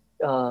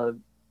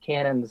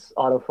Canon's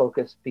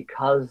autofocus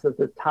because of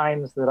the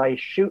times that I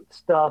shoot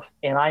stuff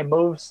and I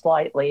move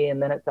slightly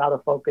and then it's out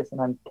of focus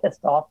and I'm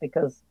pissed off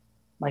because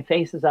my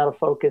face is out of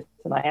focus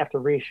and I have to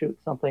reshoot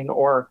something,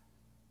 or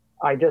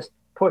I just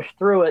push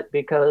through it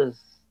because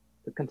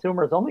the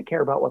consumers only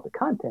care about what the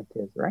content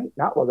is, right?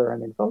 Not whether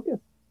I'm in focus.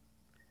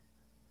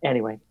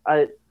 Anyway,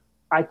 I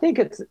think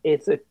it's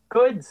a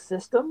good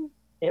system.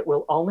 It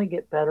will only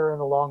get better in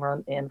the long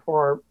run, and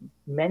for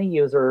many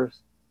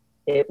users,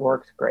 it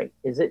works great.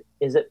 Is it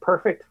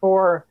perfect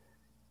for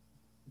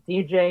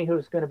DJ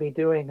who's going to be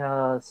doing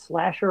a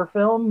slasher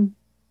film?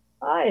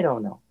 I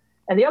don't know.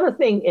 And the other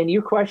thing, and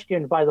you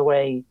questioned, by the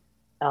way,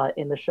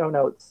 in the show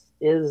notes,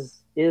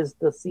 is the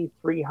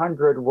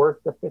C300 worth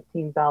the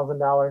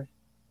 $15,000?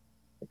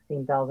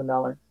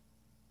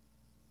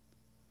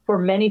 For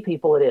many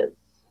people, it is.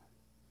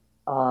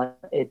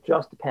 It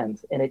just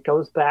depends, and it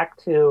goes back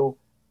to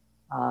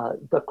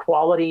the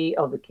quality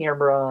of the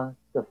camera,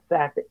 the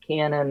fact that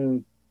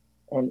Canon.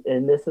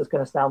 And this is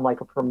going to sound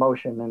like a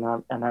promotion, and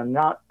I'm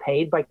not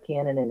paid by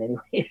Canon in any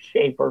way,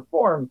 shape, or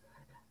form.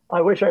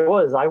 I wish I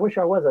was. I wish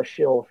I was a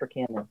shill for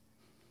Canon,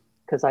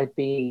 because I'd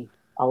be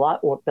a lot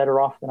better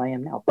off than I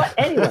am now. But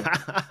anyway,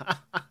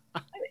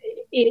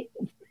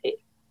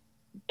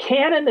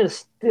 Canon is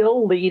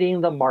still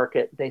leading the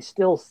market. They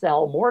still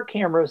sell more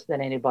cameras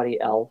than anybody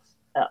else.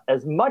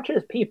 As much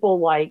as people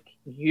like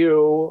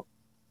you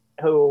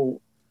who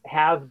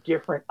have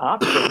different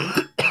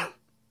options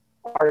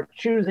are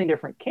choosing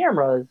different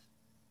cameras,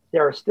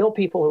 there are still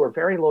people who are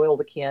very loyal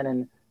to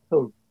Canon,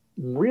 who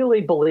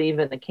really believe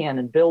in the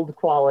Canon build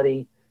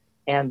quality,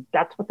 and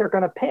that's what they're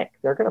going to pick.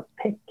 They're going to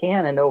pick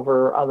Canon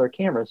over other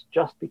cameras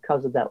just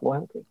because of that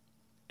loyalty.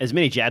 As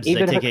many jabs as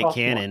I take at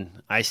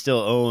Canon, I still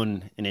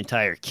own an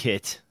entire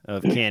kit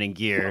of Canon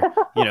gear.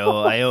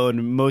 I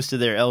own most of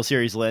their L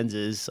series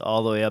lenses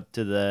all the way up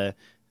to the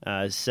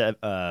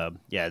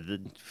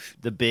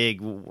the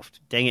big,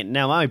 dang it,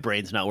 now my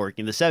brain's not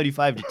working, the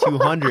 75 to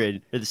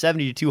 200 or the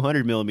 70 to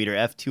 200 millimeter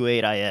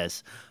f2.8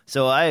 IS.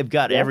 So I've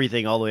got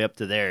everything all the way up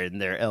to there in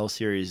their L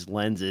series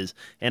lenses,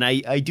 and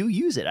I do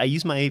use it. I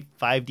use my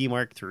 5D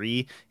Mark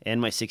III and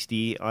my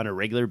 6D on a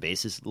regular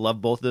basis.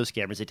 Love both of those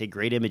cameras. They take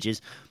great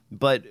images,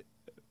 but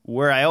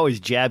where I always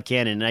jab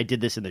Canon, and I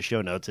did this in the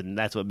show notes, and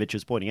that's what Mitch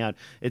was pointing out,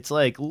 it's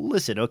like,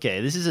 listen,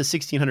 okay, this is a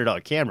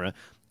 $1,600 camera,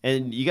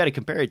 and you got to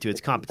compare it to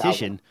its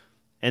competition.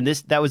 And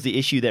that was the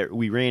issue that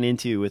we ran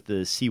into with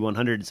the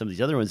C100 and some of these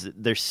other ones.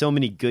 There's so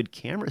many good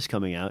cameras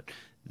coming out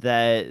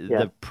that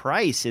the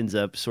price ends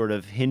up sort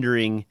of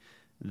hindering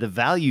the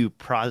value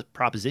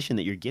proposition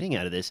that you're getting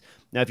out of this.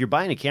 Now, if you're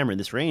buying a camera in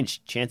this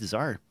range, chances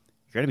are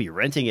you're going to be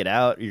renting it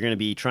out. You're going to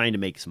be trying to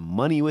make some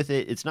money with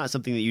it. It's not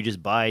something that you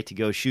just buy to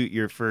go shoot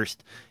your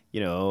first,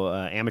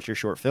 amateur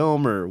short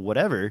film or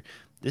whatever.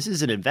 This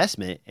is an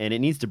investment, and it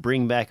needs to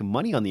bring back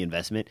money on the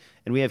investment.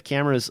 And we have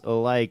cameras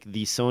like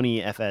the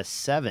Sony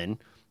FS7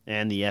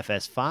 and the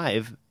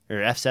FS5, or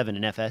F7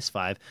 and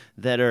FS5,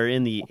 that are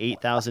in the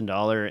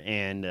 $8,000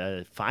 and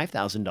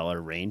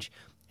 $5,000 range.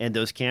 And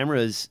those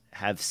cameras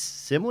have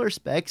similar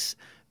specs,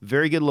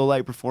 very good low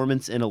light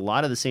performance, and a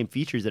lot of the same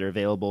features that are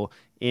available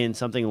in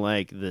something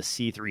like the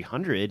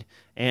C300.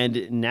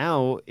 And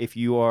now, if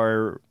you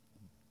are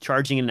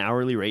charging an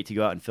hourly rate to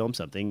go out and film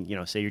something,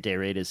 say your day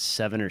rate is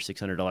 $700 or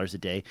 $600 a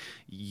day,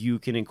 you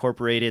can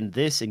incorporate in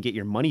this and get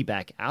your money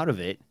back out of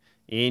it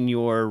in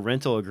your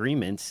rental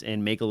agreements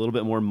and make a little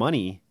bit more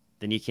money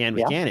than you can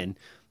with Canon.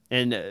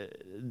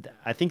 And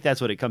I think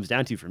that's what it comes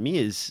down to for me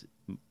is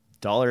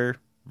dollar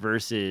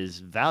versus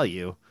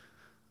value.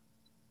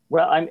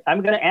 Well,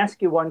 I'm going to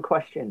ask you one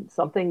question,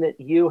 something that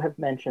you have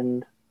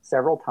mentioned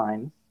several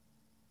times,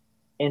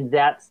 and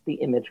that's the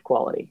image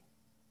quality.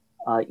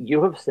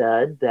 You have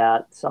said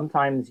that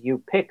sometimes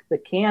you pick the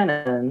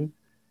Canon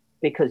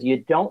because you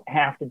don't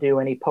have to do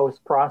any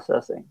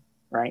post-processing,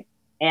 right?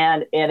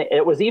 And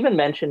it was even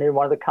mentioned in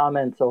one of the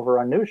comments over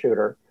on New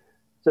Shooter,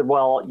 said,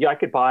 well, I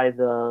could buy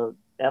the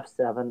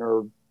F7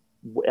 or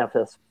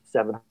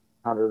FS700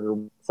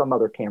 or some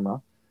other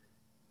camera,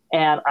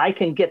 and I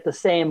can get the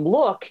same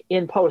look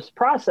in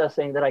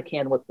post-processing that I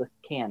can with the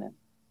Canon.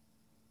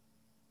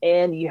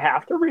 And you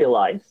have to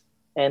realize,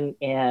 and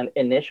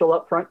initial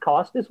upfront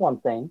cost is one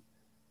thing,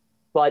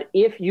 but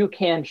if you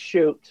can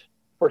shoot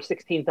for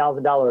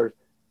 $16,000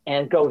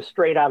 and go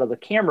straight out of the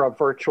camera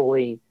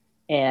virtually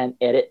and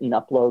edit and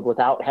upload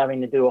without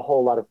having to do a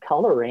whole lot of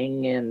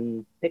coloring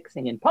and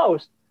fixing in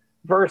post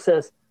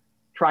versus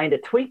trying to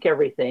tweak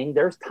everything,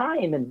 there's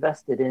time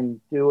invested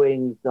in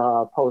doing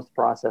the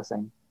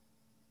post-processing.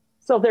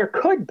 So there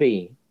could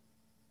be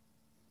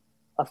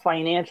a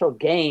financial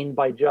gain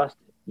by just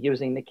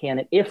using the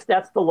Canon if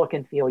that's the look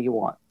and feel you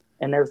want.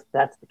 And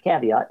that's the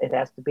caveat. It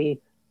has to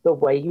be the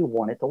way you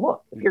want it to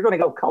look. If you're going to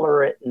go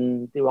color it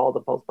and do all the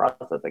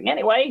post-processing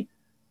anyway,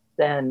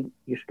 then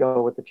you should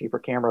go with the cheaper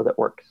camera that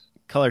works.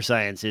 Color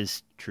science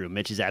is true.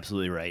 Mitch is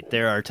absolutely right.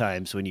 There are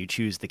times when you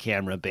choose the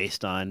camera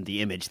based on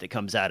the image that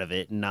comes out of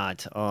it,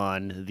 not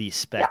on the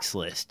specs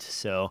list.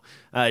 So,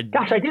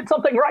 gosh, I did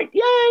something right.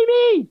 Yay,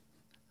 me!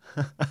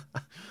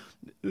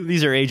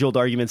 These are age-old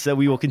arguments that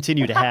we will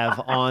continue to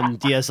have on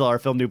DSLR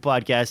Film Noob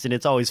Podcast, and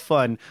it's always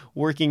fun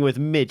working with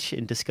Mitch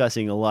and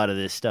discussing a lot of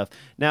this stuff.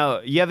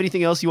 Now, you have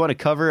anything else you want to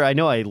cover? I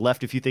know I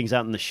left a few things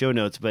out in the show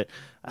notes, but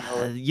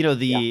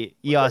the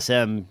EOS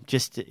M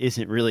just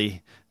isn't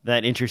really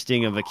that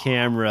interesting of a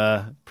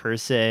camera per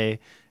se,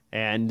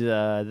 and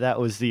that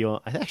was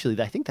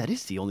I think that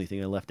is the only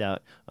thing I left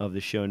out of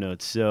the show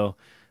notes. So,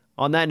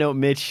 on that note,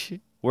 Mitch,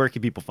 where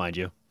can people find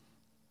you?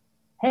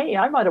 Hey,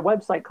 I'm at a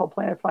website called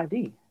Planet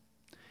 5D.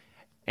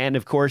 And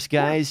of course,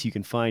 guys, you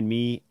can find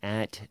me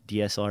at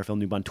DSLR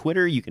Film Noob on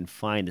Twitter. You can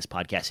find this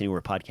podcast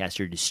anywhere podcasts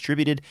are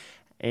distributed,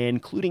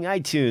 including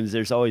iTunes.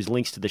 There's always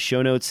links to the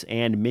show notes,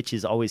 and Mitch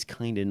is always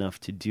kind enough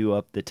to do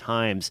up the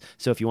times.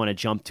 So if you want to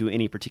jump to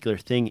any particular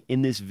thing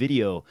in this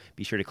video,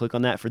 be sure to click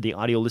on that. For the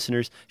audio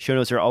listeners, show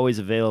notes are always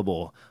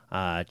available.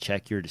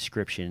 Check your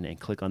description and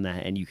click on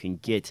that, and you can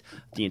get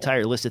the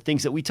entire list of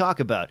things that we talk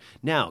about.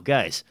 Now,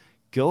 guys,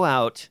 go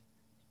out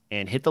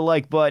and hit the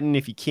like button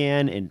if you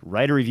can, and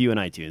write a review on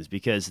iTunes,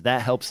 because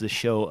that helps the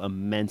show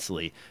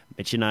immensely.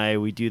 Mitch and I,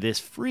 we do this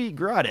free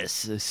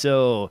gratis,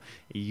 so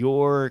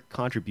your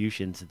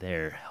contributions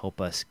there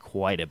help us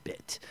quite a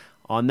bit.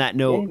 On that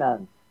note,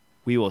 Amen.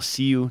 We will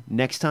see you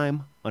next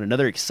time on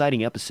another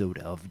exciting episode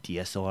of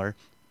DSLR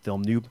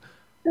Film Noob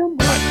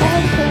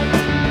Podcast.